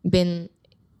been.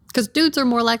 Because dudes are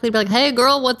more likely to be like, "Hey,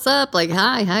 girl, what's up?" Like,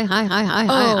 "Hi."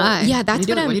 Yeah, that's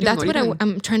what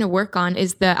I'm trying to work on,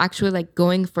 is the actually like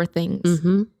going for things.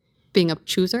 Mm-hmm. Being a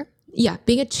chooser. Yeah,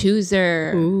 being a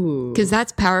chooser. Because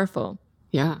that's powerful.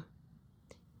 Yeah.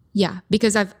 Yeah,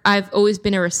 because I've always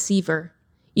been a receiver.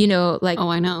 Like. Oh,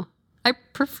 I know. I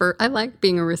like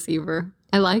being a receiver.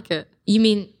 I like it. You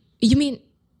mean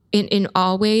in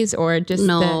all ways, or just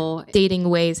the dating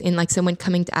ways, in like someone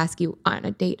coming to ask you on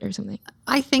a date or something?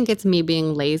 I think it's me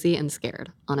being lazy and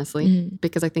scared, honestly,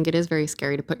 because I think it is very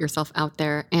scary to put yourself out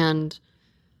there. And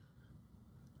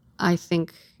I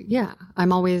think,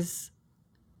 I'm always,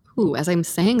 as I'm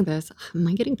saying this, am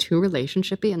I getting too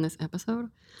relationshipy in this episode?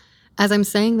 As I'm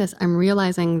saying this, I'm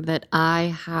realizing that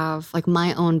I have like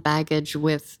my own baggage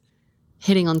with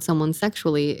hitting on someone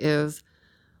sexually is,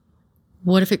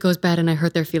 what if it goes bad and I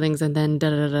hurt their feelings and then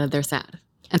they're sad?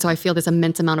 And so I feel this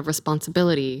immense amount of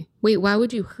responsibility. Wait, why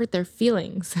would you hurt their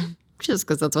feelings? Just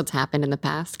because that's what's happened in the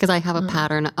past. Because I have a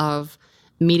pattern of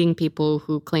meeting people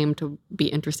who claim to be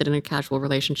interested in a casual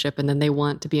relationship and then they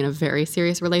want to be in a very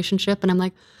serious relationship. And I'm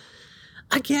like,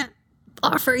 I can't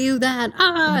offer you that.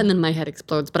 And then my head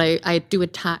explodes. But I do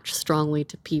attach strongly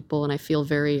to people, and I feel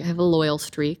I have a loyal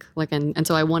streak. And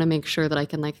so I want to make sure that I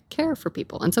can like care for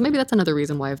people. And so maybe that's another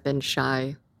reason why I've been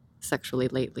shy sexually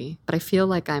lately. But I feel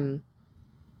like I'm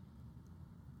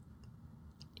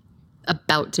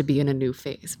about to be in a new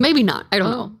phase. Maybe not. I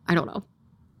don't know.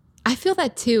 I feel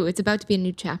that too. It's about to be a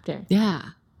new chapter. Yeah.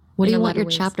 What do you want your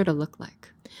chapter to look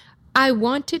like? I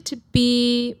want it to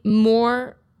be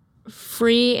more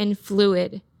free and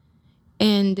fluid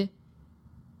and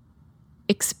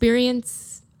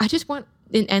experience. I just want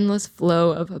an endless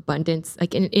flow of abundance,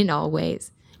 like in all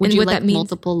ways. Would you like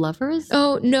multiple lovers?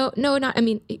 Oh, no, not, I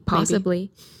mean,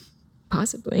 possibly.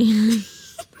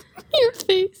 Your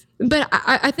face. But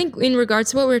I think in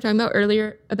regards to what we were talking about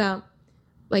earlier about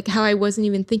like how I wasn't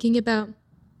even thinking about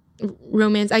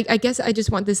romance, I guess I just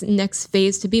want this next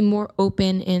phase to be more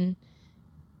open and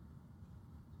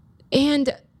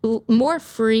more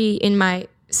free in my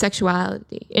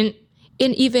sexuality.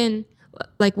 And even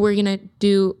like we're going to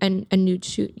do a nude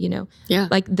shoot, you know? Yeah.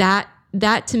 Like that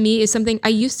to me is something I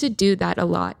used to do that a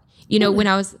lot. You know, when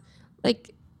I was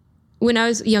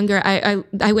younger,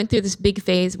 I went through this big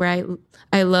phase where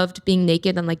I loved being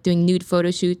naked and like doing nude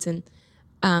photo shoots and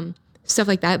stuff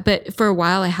like that. But for a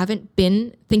while, I haven't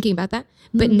been thinking about that.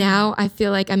 But now I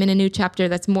feel like I'm in a new chapter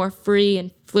that's more free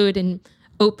and fluid and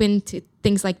open to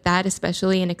things like that,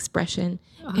 especially in expression.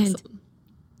 Awesome. And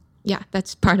yeah,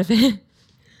 that's part of it.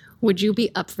 Would you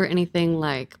be up for anything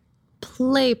like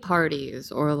play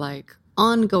parties or like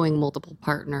ongoing multiple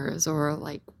partners, or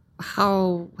like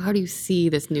how do you see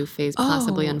this new phase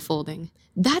possibly unfolding?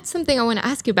 That's something I want to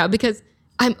ask you about, because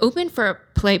I'm open for a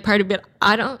play party, but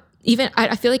I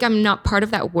feel like I'm not part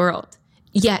of that world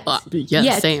yet.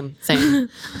 Yet. Same.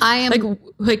 I am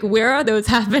like where are those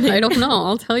happening? I don't know.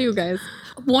 I'll tell you guys.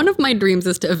 One of my dreams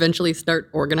is to eventually start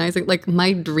organizing. Like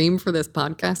my dream for this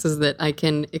podcast is that I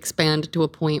can expand to a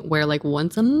point where like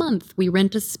once a month we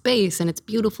rent a space and it's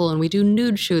beautiful and we do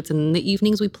nude shoots, and in the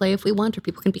evenings we play if we want, or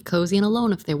people can be cozy and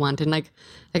alone if they want. And like,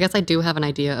 I guess I do have an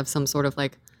idea of some sort of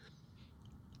like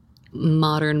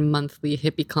modern monthly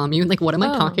hippie commune. Like, what am I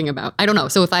talking about? I don't know.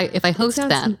 So if I host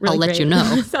that, really I'll let great. you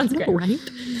know. Sounds great. Right?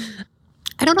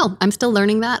 I don't know. I'm still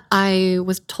learning that. I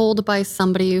was told by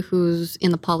somebody who's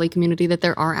in the poly community that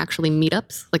there are actually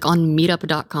meetups. Like on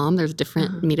meetup.com, there's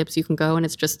different meetups you can go, and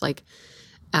it's just like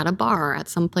at a bar at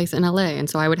some place in LA. And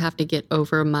so I would have to get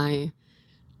over my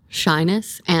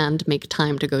shyness and make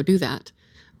time to go do that.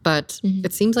 But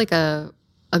it seems like a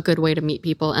good way to meet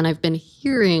people. And I've been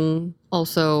hearing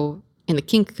also in the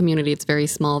kink community, it's very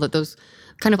small, that those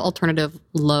kind of alternative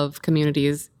love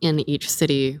communities in each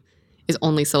city is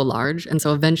only so large. And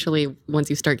so eventually, once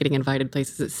you start getting invited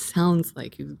places, it sounds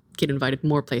like you get invited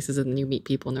more places and then you meet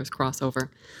people and there's crossover.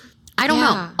 I don't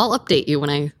know. I'll update you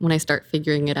when I start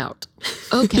figuring it out.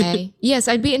 Okay. Yes,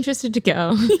 I'd be interested to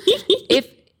go.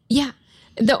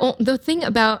 The thing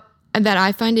about that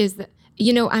I find is that,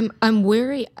 you know, I'm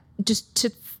wary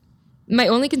my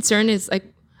only concern is like,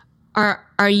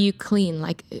 are you clean?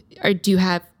 Like, or do you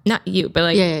have, not you, but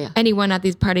like anyone at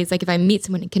these parties, like if I meet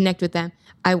someone and connect with them,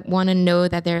 I want to know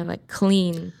that they're like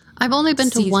clean. I've only been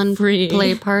to one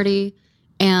play party,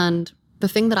 and the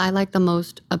thing that I like the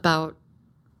most about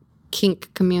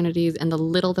kink communities and the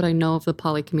little that I know of the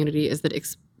poly community is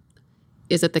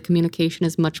that the communication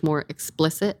is much more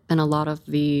explicit than a lot of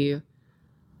the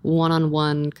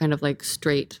one-on-one kind of like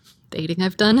straight dating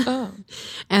I've done. Oh.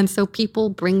 And so people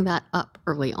bring that up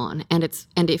early on. And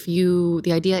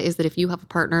the idea is that if you have a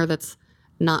partner that's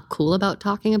not cool about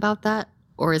talking about that,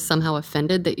 or is somehow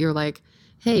offended that you're like,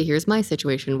 hey, here's my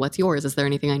situation, what's yours? Is there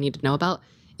anything I need to know about?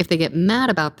 If they get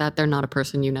mad about that, they're not a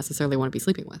person you necessarily want to be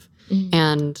sleeping with.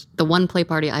 And the one play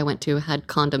party I went to had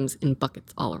condoms in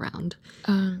buckets all around.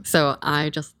 So I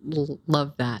just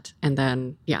love that. And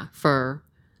then,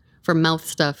 for mouth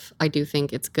stuff, I do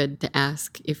think it's good to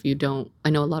ask if you don't. I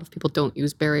know a lot of people don't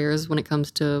use barriers when it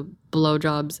comes to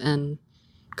blowjobs and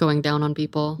going down on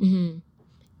people.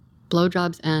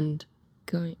 Blowjobs and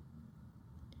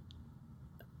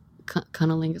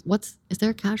cunnilingus. Is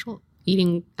there a casual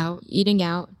eating out? Eating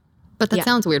out. But that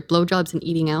sounds weird. Blowjobs and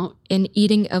eating out. And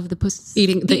eating of the pussy.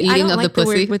 Eating of the pussy. The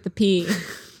word with the P.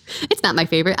 It's not my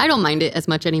favorite. I don't mind it as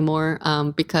much anymore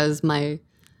because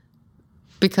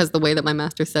the way that my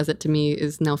master says it to me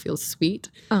now feels sweet.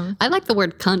 Oh. I like the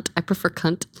word cunt. I prefer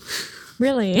cunt.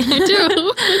 Really? I do.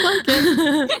 I like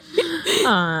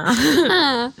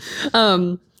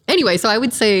it. Anyway, so I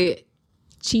would say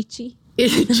Chi-chi.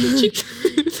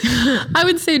 I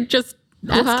would say just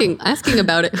asking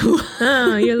about it.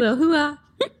 Oh, your little hoo-ha.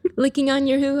 Licking on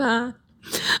your hoo-ha.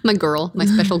 My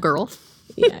special girl.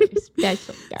 Yeah, your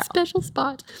special girl. Special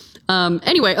spot.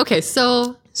 Anyway, okay,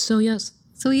 so yes.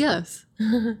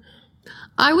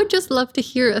 I would just love to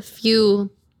hear a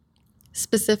few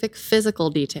specific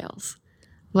physical details.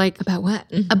 Like about what?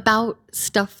 About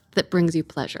stuff that brings you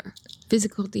pleasure.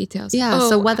 Physical details. Yeah.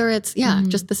 So whether it's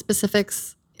just the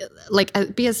specifics,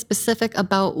 like be as specific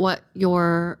about what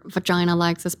your vagina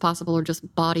likes as possible, or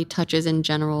just body touches in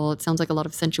general. It sounds like a lot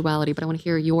of sensuality, but I want to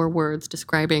hear your words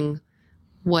describing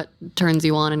what turns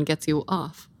you on and gets you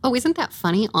off. Oh, isn't that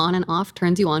funny? On and off,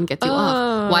 turns you on, gets you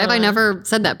off. Why have I never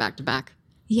said that back to back?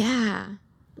 Yeah.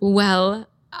 Well,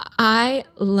 I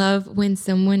love when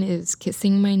someone is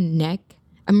kissing my neck.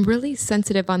 I'm really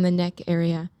sensitive on the neck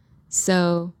area.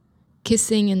 So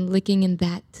kissing and licking in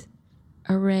that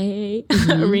array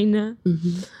Mm-hmm. arena.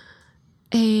 Mm-hmm.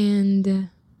 And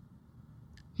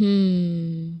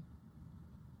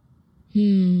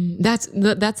that's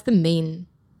the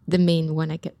main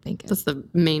one I could think of. That's the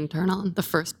main turn on, the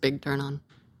first big turn on.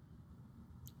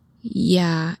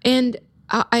 Yeah. And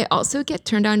I also get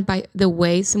turned on by the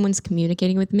way someone's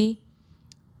communicating with me.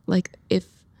 Like if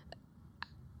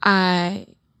I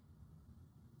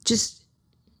just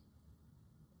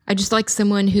like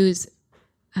someone who's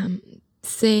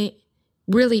say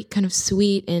really kind of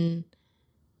sweet and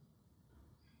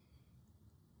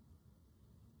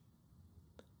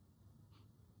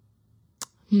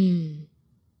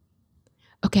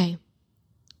okay.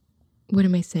 What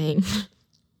am I saying?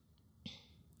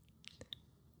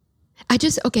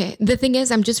 The thing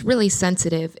is, I'm just really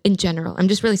sensitive in general. I'm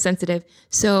just really sensitive.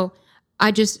 So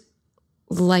I just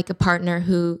like a partner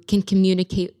who can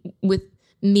communicate with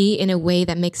me in a way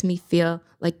that makes me feel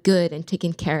like good and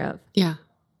taken care of. Yeah.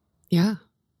 Yeah.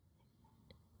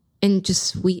 And just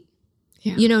sweet.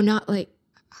 Yeah. You know, not like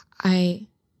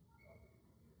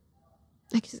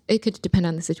it could depend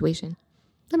on the situation.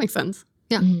 That makes sense.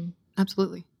 Yeah, Mm-hmm.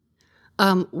 absolutely.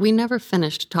 We never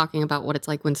finished talking about what it's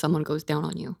like when someone goes down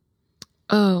on you.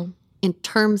 Oh. In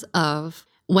terms of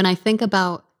when I think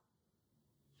about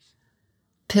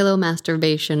pillow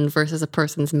masturbation versus a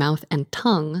person's mouth and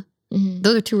tongue, Mm-hmm.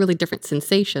 those are two really different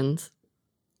sensations.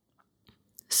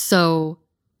 So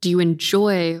do you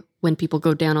enjoy when people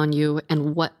go down on you,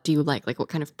 and what do you like? Like what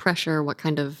kind of pressure, what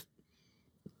kind of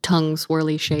tongue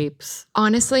swirly shapes?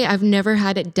 Honestly, I've never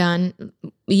had it done,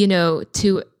 you know,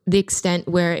 to the extent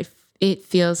where it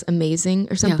feels amazing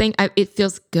or something. It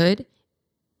feels good.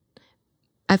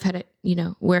 I've had it, you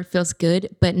know, where it feels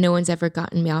good, but no one's ever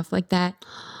gotten me off like that.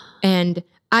 And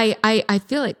I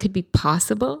feel it could be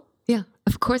possible. Yeah.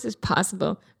 Of course it's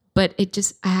possible, but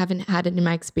I haven't had it in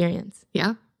my experience.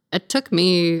 Yeah. It took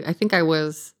me, I think it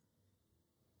wasn't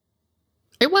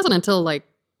until like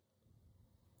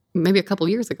maybe a couple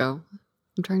years ago.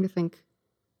 I'm trying to think.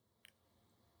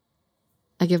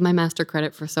 I give my master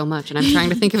credit for so much, and I'm trying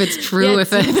to think if it's true. It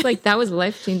seems like that was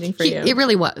life-changing for you. It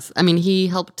really was. I mean, he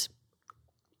helped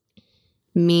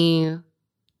me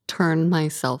turn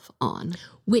myself on.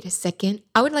 Wait a second.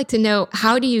 I would like to know,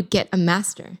 how do you get a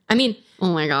master? I mean,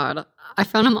 oh my God. I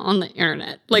found him on the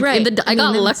internet. Like right. I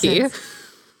got lucky.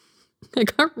 I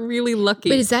got really lucky.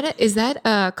 But is that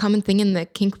a common thing in the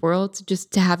kink world,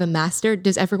 just to have a master?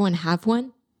 Does everyone have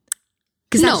one?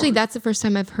 Because actually, that's the first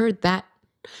time I've heard that.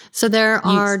 So there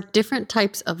are different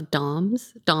types of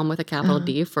DOMs, DOM with a capital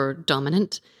D for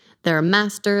dominant. There are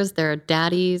masters, there are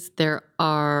daddies, there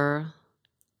are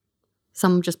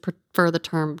some just prefer the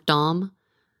term Dom.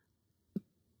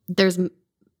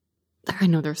 I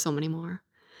know there's so many more.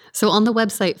 So on the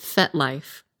website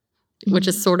FetLife, which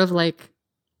is sort of like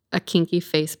a kinky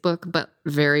Facebook, but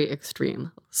very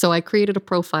extreme. So I created a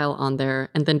profile on there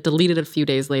and then deleted it a few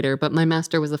days later, but my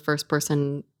master was the first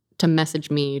person to message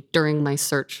me during my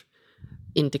search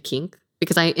into kink,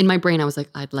 because in my brain I was like,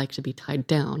 I'd like to be tied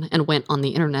down, and went on the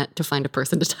internet to find a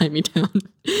person to tie me down.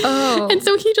 Oh. And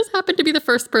so he just happened to be the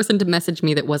first person to message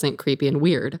me that wasn't creepy and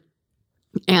weird.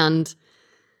 And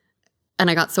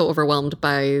I got so overwhelmed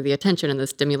by the attention and the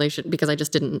stimulation because I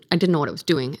didn't know what I was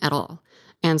doing at all.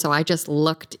 And so I just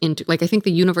looked into, like, I think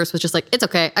the universe was just like, it's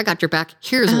okay, I got your back.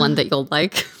 Here's one that you'll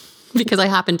like. Because I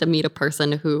happened to meet a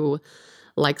person who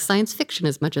likes science fiction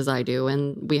as much as I do.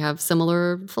 And we have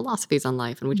similar philosophies on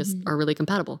life. And we just are really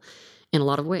compatible in a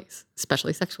lot of ways,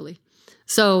 especially sexually.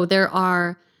 So there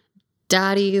are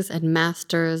daddies and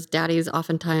masters. Daddies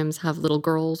oftentimes have little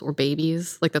girls or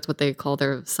babies. Like that's what they call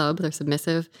their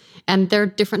submissive. And there are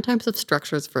different types of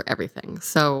structures for everything.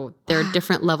 So there are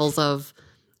different levels of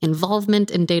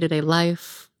involvement in day-to-day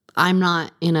life. There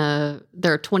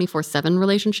are 24/7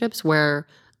 relationships where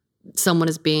someone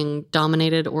is being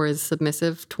dominated or is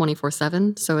submissive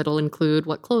 24/7. So it'll include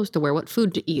what clothes to wear, what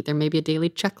food to eat. There may be a daily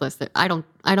checklist. I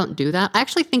don't do that. I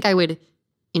actually think I would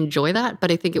enjoy that,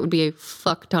 but I think it would be a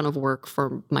fuck ton of work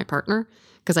for my partner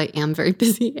because I am very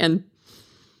busy and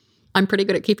I'm pretty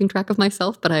good at keeping track of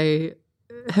myself, but I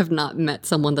have not met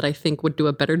someone that I think would do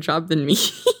a better job than me.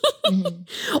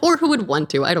 Or who would want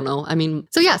to. I don't know. I mean,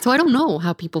 so I don't know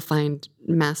how people find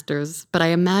masters, but I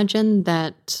imagine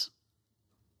that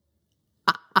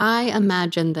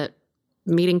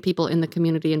meeting people in the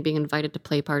community and being invited to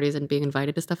play parties and being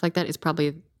invited to stuff like that is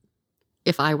probably,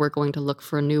 if I were going to look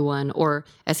for a new one, or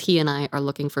as he and I are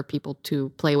looking for people to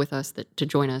play with us, to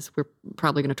join us, we're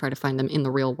probably going to try to find them in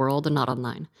the real world and not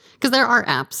online. Because there are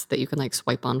apps that you can like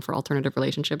swipe on for alternative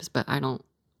relationships, but I don't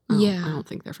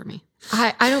think they're for me.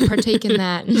 I don't partake in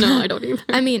that. No, I don't either.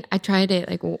 I mean, I tried it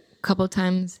like a couple of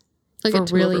times. I for get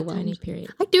too really overwhelmed. tiny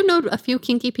period. I do know a few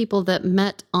kinky people that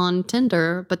met on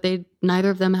Tinder, but neither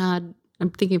of them had, I'm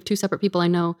thinking of two separate people I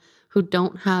know who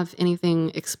don't have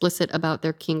anything explicit about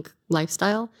their kink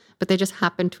lifestyle, but they just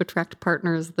happen to attract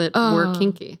partners that were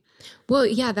kinky. Well,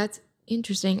 yeah, that's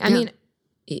interesting. I Yeah. mean,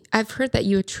 I've heard that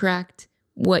you attract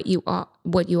what you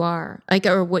are, like,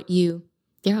 or what you,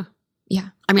 Yeah. yeah.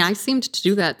 I mean, I seemed to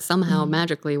do that somehow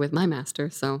magically with my master,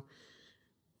 so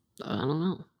I don't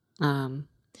know.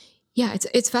 Yeah,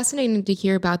 it's fascinating to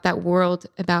hear about that world,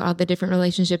 about all the different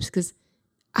relationships, because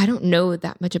I don't know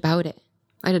that much about it.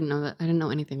 I didn't know that. I didn't know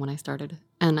anything when I started.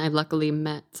 And I luckily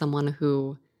met someone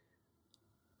who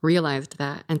realized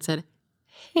that and said,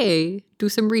 hey, do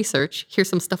some research. Here's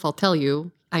some stuff I'll tell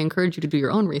you. I encourage you to do your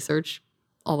own research,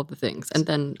 all of the things. And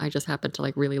then I just happened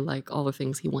to really like all the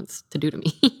things he wants to do to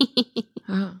me.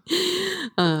 Oh.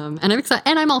 And I'm excited.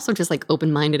 And I'm also just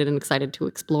open-minded and excited to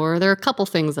explore. There are a couple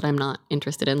things that I'm not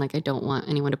interested in. Like I don't want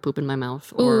anyone to poop in my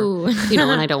mouth or,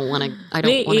 and I don't want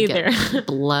to get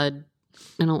blood.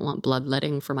 I don't want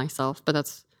bloodletting for myself, but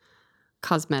that's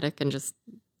cosmetic and just,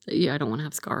 I don't want to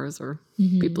have scars or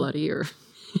be bloody or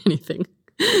anything.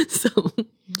 So,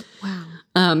 wow.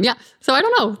 Yeah. So I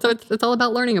don't know. So it's all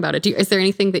about learning about it. Is there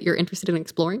anything that you're interested in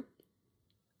exploring?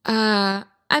 I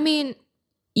mean,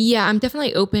 yeah, I'm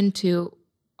definitely open to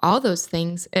all those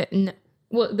things.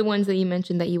 Well, the ones that you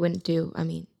mentioned that you wouldn't do. I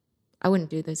mean, I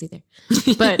wouldn't do those either.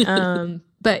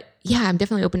 But yeah, I'm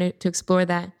definitely open to explore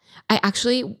that. I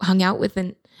actually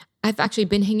I've actually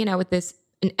been hanging out with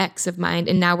an ex of mine,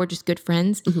 and now we're just good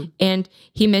friends. And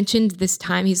he mentioned this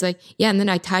time, he's like, yeah, and then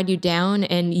I tied you down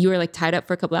and you were tied up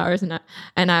for a couple hours. And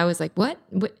I was like, what?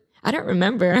 I don't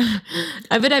remember.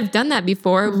 But I've done that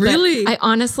before. Really? I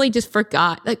honestly just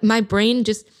forgot. My brain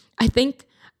I think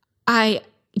I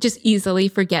just easily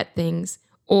forget things,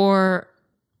 or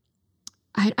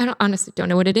I honestly don't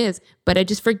know what it is, but I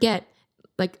just forget.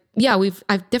 Yeah,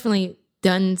 I've definitely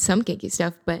done some kinky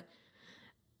stuff, but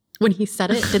when he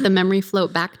said it, did the memory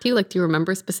float back to you? Do you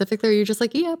remember specifically, or you're just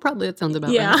yeah, probably that sounds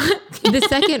about right? The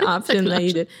second option that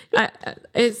you did,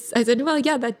 I said, well,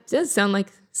 yeah, that does sound like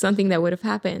something that would have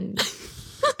happened.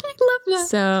 I love that.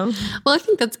 So, well, I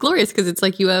think that's glorious because it's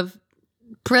you have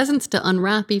presents to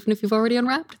unwrap, even if you've already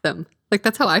unwrapped them.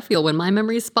 That's how I feel when my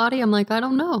memory is spotty. I'm I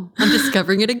don't know. I'm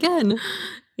discovering it again.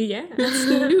 Yeah. It's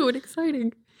new and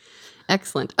exciting.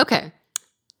 Excellent. Okay.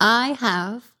 I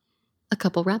have a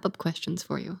couple wrap-up questions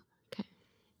for you. Okay.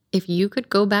 If you could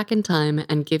go back in time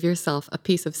and give yourself a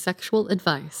piece of sexual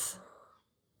advice,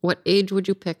 what age would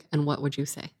you pick and what would you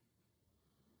say?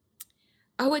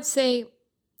 I would say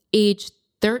age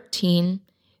 13,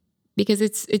 because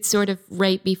it's sort of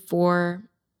right before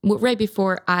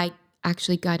I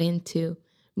actually got into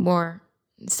more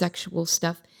sexual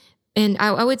stuff. And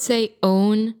I would say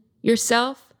own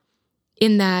yourself,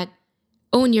 in that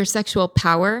own your sexual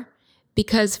power,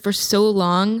 because for so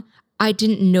long I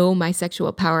didn't know my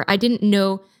sexual power. I didn't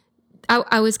know,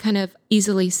 I was kind of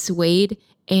easily swayed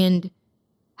and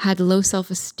had low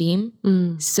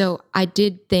self-esteem. So I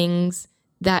did things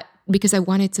that because I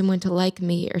wanted someone to like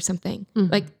me or something,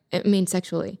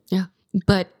 sexually. Yeah.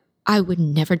 But I would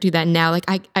never do that now.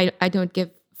 I don't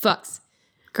give fucks.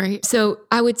 Great. So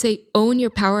I would say own your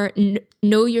power,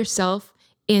 know yourself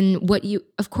in what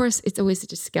of course, it's always a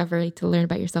discovery to learn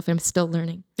about yourself. I'm still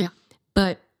learning. Yeah.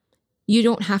 But you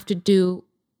don't have to do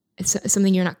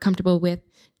something you're not comfortable with.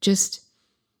 Just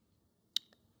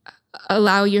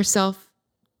allow yourself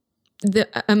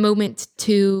a moment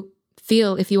to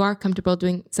feel if you are comfortable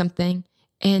doing something,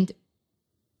 and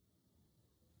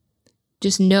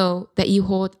just know that you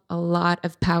hold a lot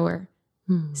of power,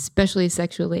 especially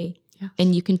sexually. Yes.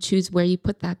 And you can choose where you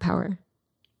put that power.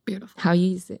 Beautiful. How you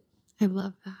use it. I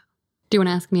love that. Do you want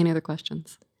to ask me any other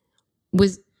questions?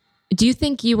 Do you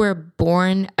think you were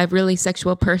born a really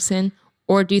sexual person,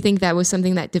 or do you think that was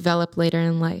something that developed later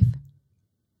in life?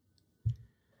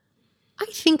 I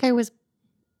think I was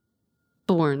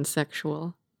born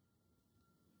sexual.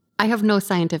 I have no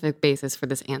scientific basis for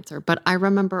this answer, but I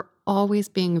remember always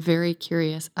being very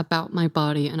curious about my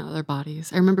body and other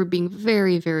bodies. I remember being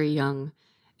very, very young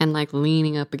and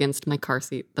leaning up against my car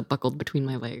seat that buckled between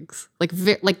my legs,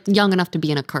 young enough to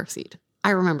be in a car seat. I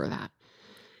remember that.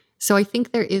 So I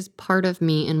think there is part of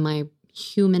me in my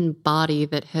human body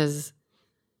that has,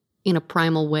 in a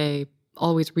primal way,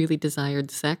 always really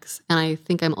desired sex. And I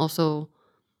think I'm also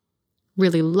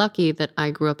really lucky that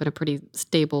I grew up in a pretty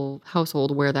stable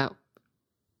household where that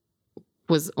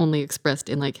was only expressed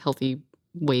in healthy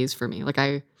ways for me.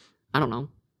 I don't know.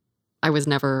 I was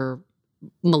never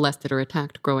molested or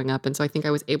attacked growing up. And so I think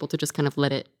I was able to just kind of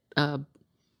let it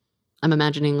I'm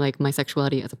imagining like my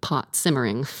sexuality as a pot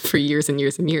simmering for years and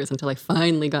years and years until I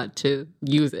finally got to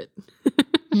use it.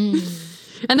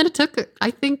 And then it took,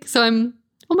 I think, so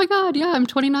oh my God, yeah, I'm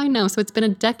 29 now. So it's been a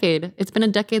decade. It's been a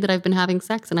decade that I've been having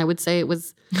sex. And I would say it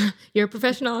was... You're a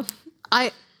professional.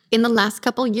 In the last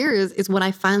couple years is when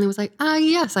I finally was like,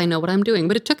 yes, I know what I'm doing.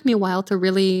 But it took me a while to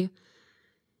really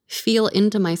feel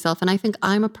into myself. And I think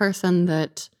I'm a person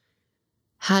that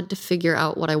had to figure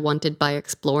out what I wanted by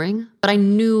exploring. But I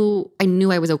knew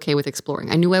I was okay with exploring.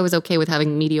 I knew I was okay with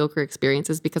having mediocre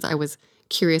experiences because I was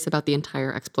curious about the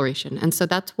entire exploration. And so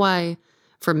that's why,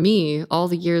 for me, all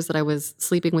the years that I was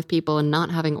sleeping with people and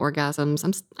not having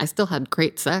orgasms, I still had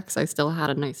great sex. I still had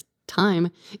a nice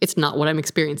time. It's not what I'm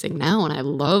experiencing now, and I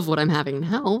love what I'm having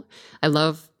now. I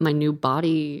love my new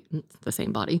body. It's the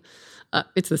same body.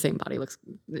 It's the same body.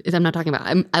 I'm not talking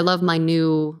about. I love my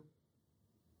new...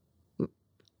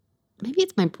 Maybe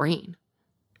it's my brain.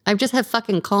 I just have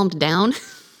fucking calmed down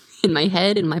in my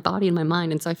head, in my body, in my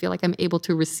mind. And so I feel like I'm able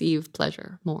to receive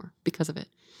pleasure more because of it.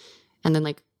 And then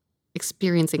like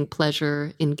experiencing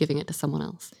pleasure in giving it to someone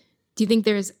else. Do you think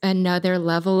there's another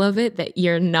level of it that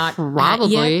you're not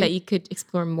Probably at yet, that you could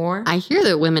explore more? I hear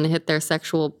that women hit their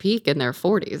sexual peak in their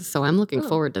 40s. So I'm looking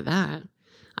forward to that.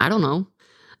 I don't know.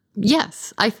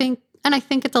 Yes, I think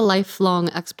it's a lifelong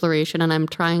exploration, and I'm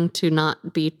trying to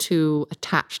not be too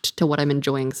attached to what I'm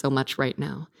enjoying so much right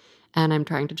now. And I'm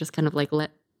trying to just kind of like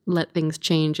let things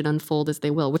change and unfold as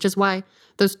they will, which is why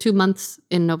those 2 months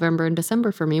in November and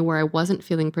December for me where I wasn't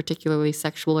feeling particularly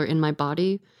sexual or in my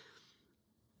body,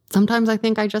 sometimes I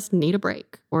think I just need a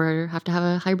break or have to have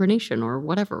a hibernation or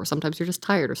whatever. Or sometimes you're just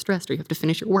tired or stressed or you have to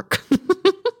finish your work.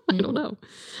 I don't know.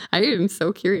 I am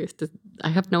so curious. I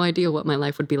have no idea what my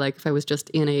life would be like if I was just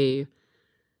in a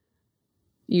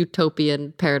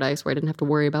utopian paradise where I didn't have to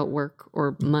worry about work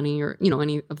or money or,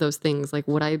 any of those things. Like,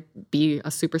 would I be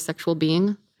a super sexual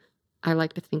being? I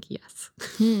like to think yes.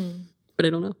 But I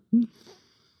don't know.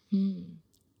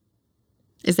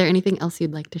 Is there anything else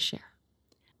you'd like to share?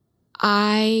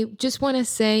 I just want to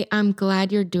say I'm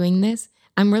glad you're doing this.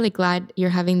 I'm really glad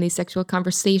you're having these sexual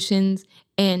conversations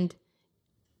and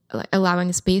allowing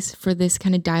a space for this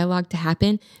kind of dialogue to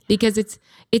happen, because it's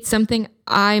something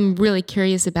I'm really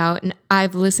curious about, and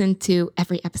I've listened to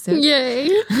every episode. Yay!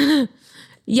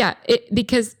 Yeah,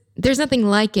 because there's nothing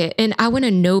like it, and I want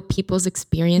to know people's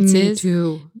experiences. Me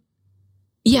too.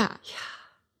 Yeah.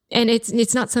 And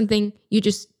it's not something you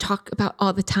just talk about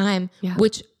all the time,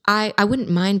 which I wouldn't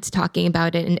mind talking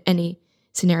about it in any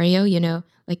scenario,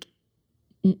 like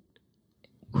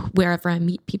wherever I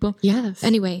meet people. Yes.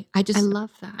 Anyway, I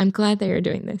love that. I'm glad that you're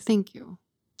doing this. Thank you.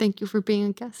 Thank you for being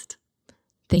a guest.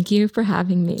 Thank you for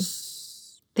having me.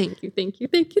 Thank you. Thank you.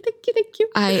 Thank you. Thank you. Thank you.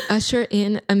 I usher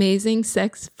in amazing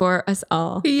sex for us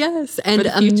all. Yes. And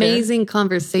amazing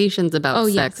conversations about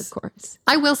sex. Yes, of course.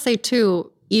 I will say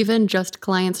too, even just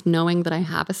clients knowing that I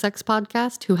have a sex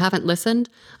podcast who haven't listened.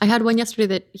 I had one yesterday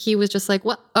that he was just like,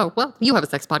 "What? Oh, well, you have a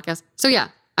sex podcast." So yeah,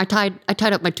 I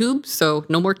tied up my tubes, so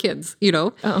no more kids,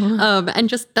 and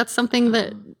just that's something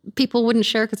that people wouldn't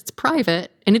share because it's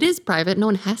private, and it is private. No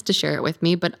one has to share it with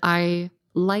me, but I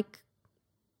like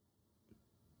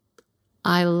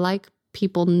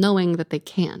people knowing that they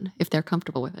can if they're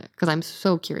comfortable with it, because I'm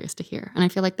so curious to hear, and I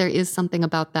feel like there is something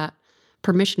about that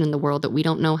permission in the world that we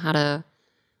don't know how to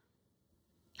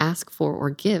ask for or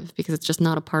give because it's just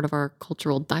not a part of our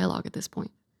cultural dialogue at this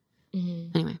point.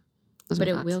 Anyway. But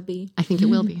it will be. I think it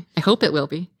will be. I hope it will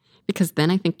be, because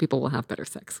then I think people will have better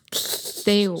sex.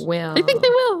 They will. I think they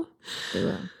will. They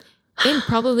will. And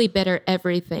probably better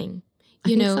everything. I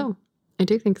think so. I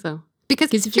do think so.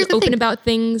 Because if you're open about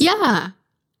things, yeah,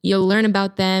 you'll learn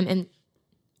about them and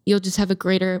you'll just have a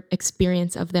greater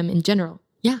experience of them in general.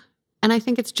 Yeah. And I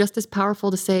think it's just as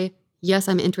powerful to say, yes,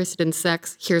 I'm interested in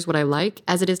sex, here's what I like,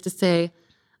 as it is to say,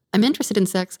 I'm interested in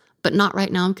sex, but not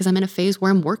right now because I'm in a phase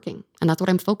where I'm working and that's what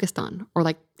I'm focused on. Or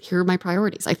like, here are my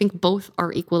priorities. I think both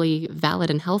are equally valid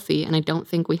and healthy. And I don't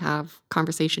think we have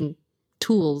conversation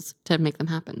tools to make them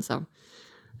happen. So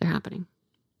they're happening.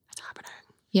 It's happening.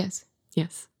 Yes.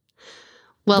 Yes.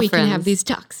 Well, we friends, can have these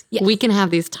talks. Yes. We can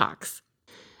have these talks.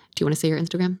 Do you want to say your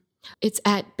Instagram? It's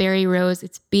at Barrie Rose.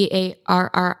 It's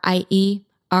BarrieRose.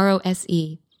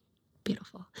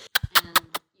 Beautiful.